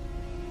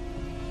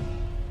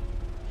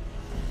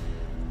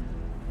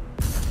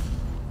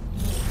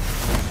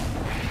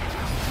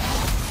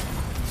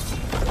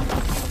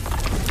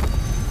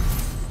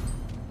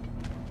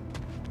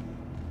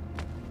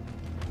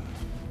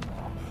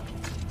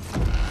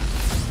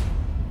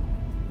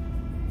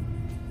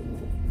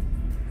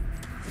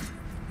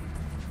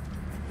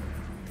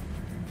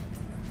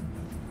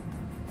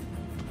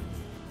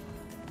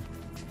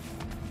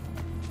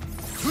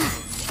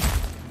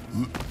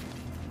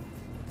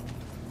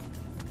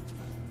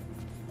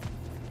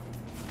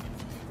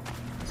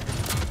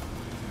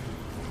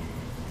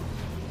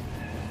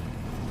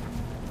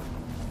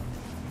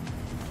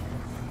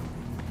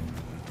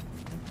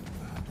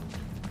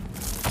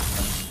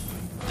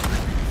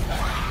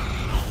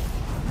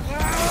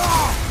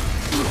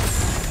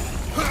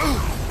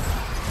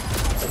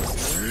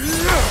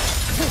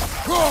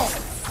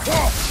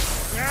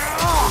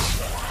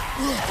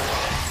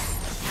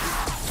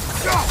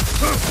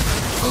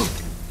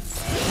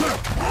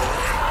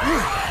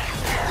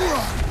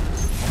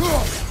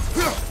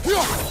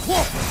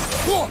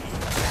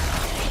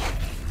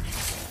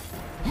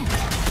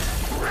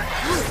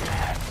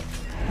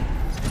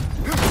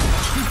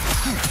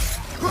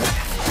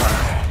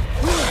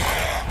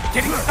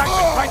 Getting stuck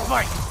with right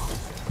flank!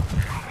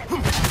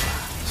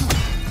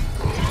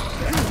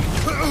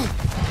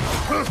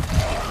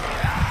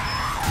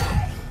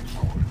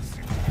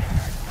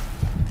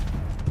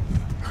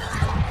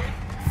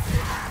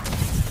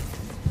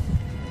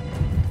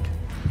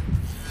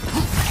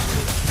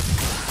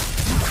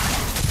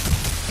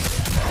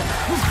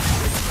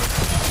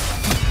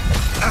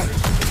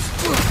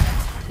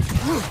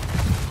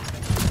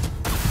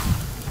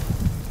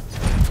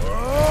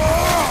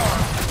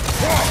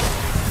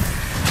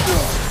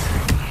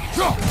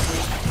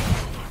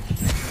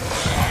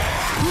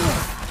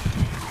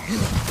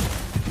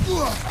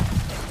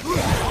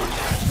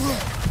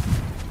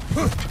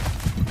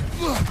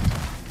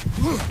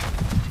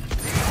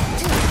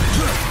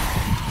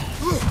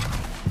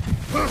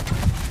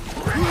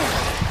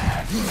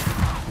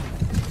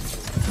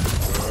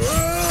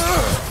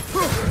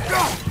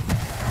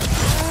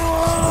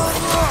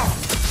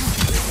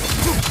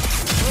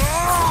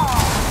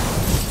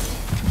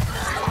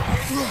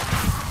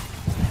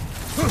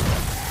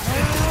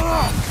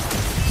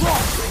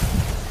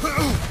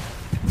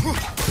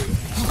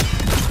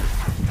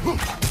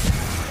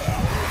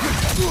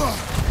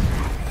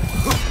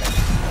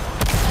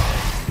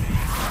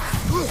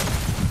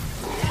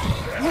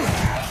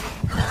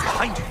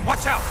 Behind you,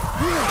 watch out!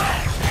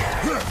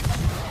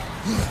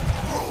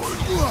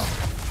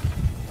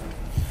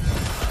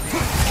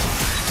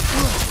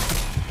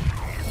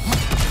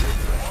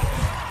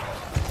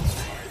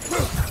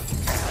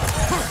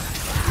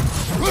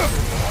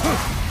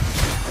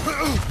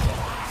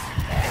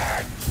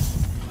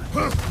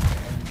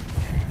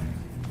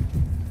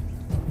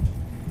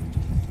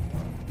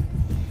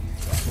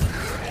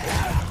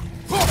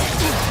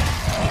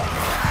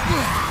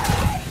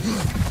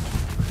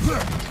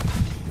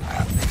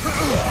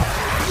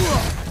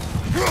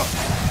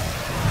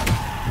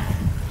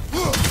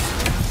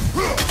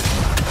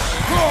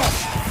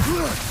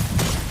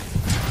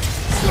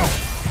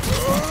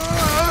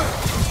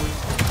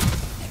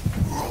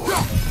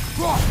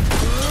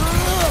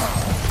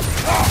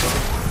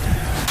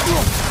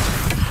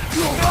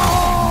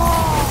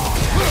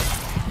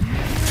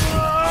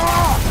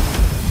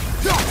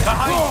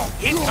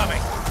 Behind!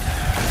 Incoming!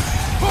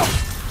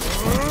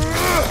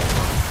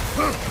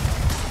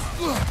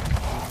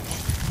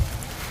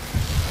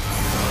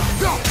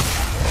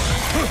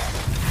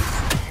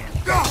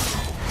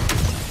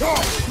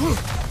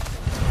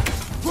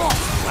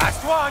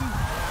 Last one!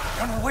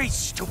 Run away,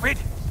 stupid!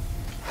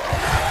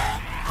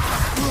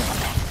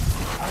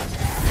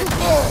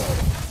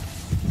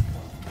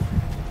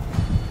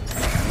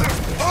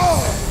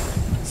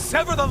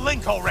 Sever the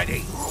link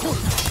already!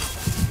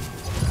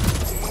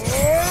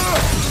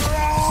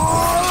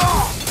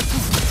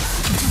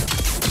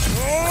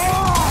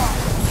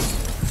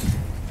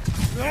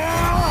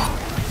 Ah!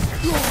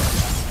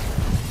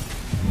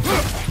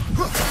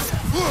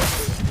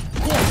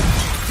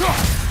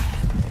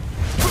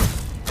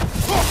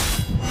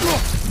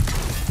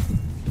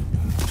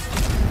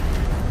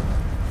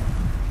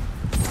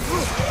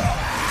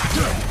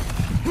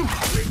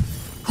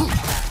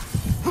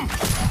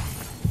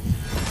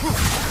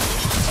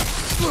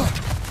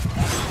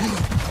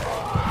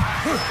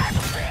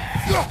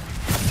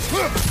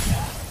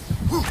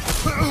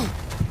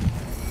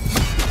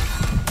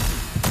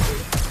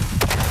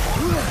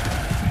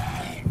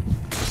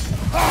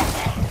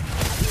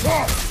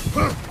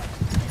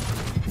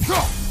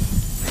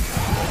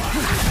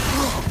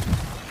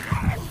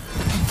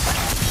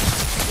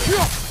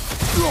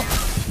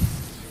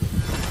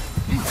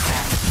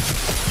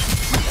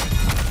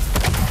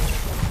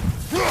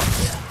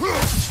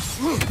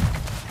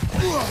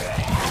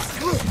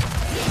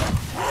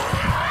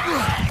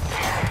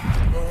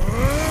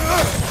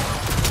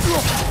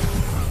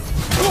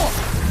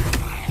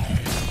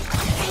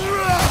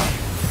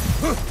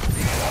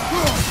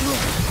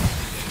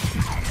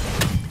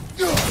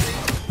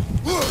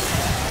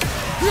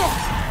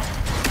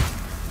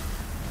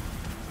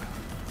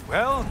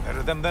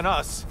 them than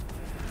us.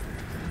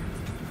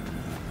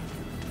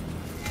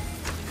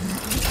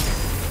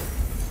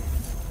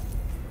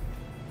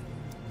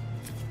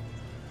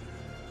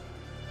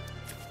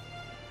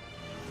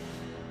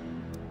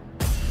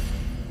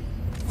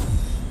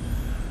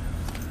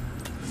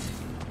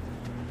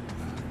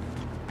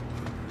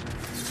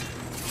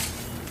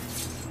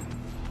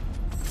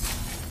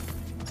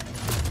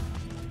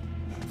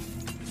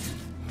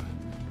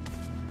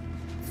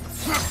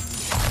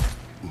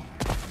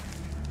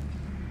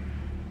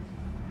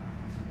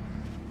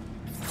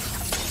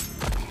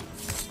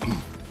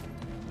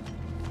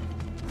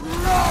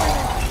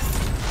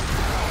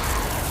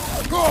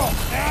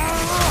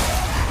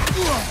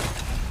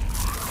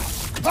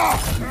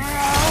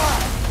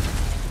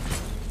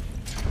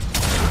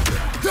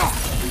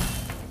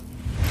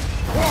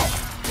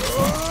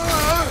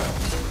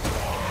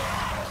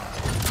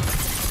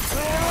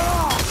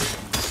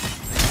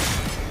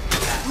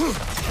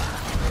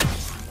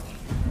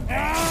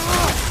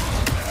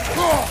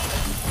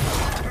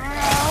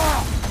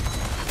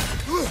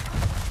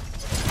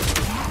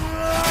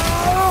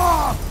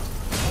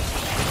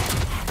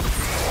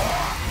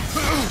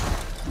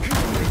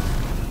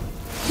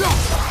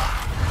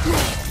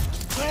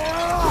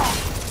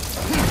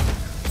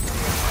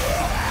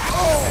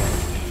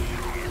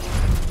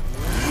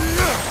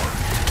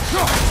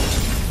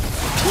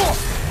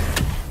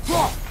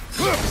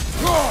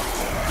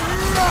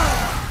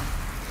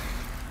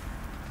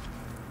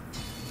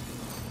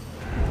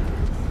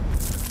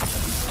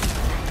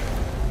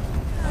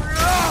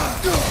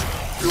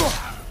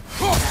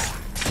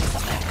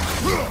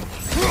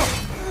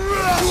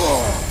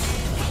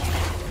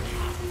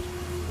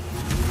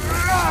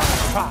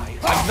 Try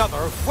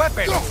another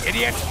weapon,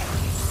 idiot!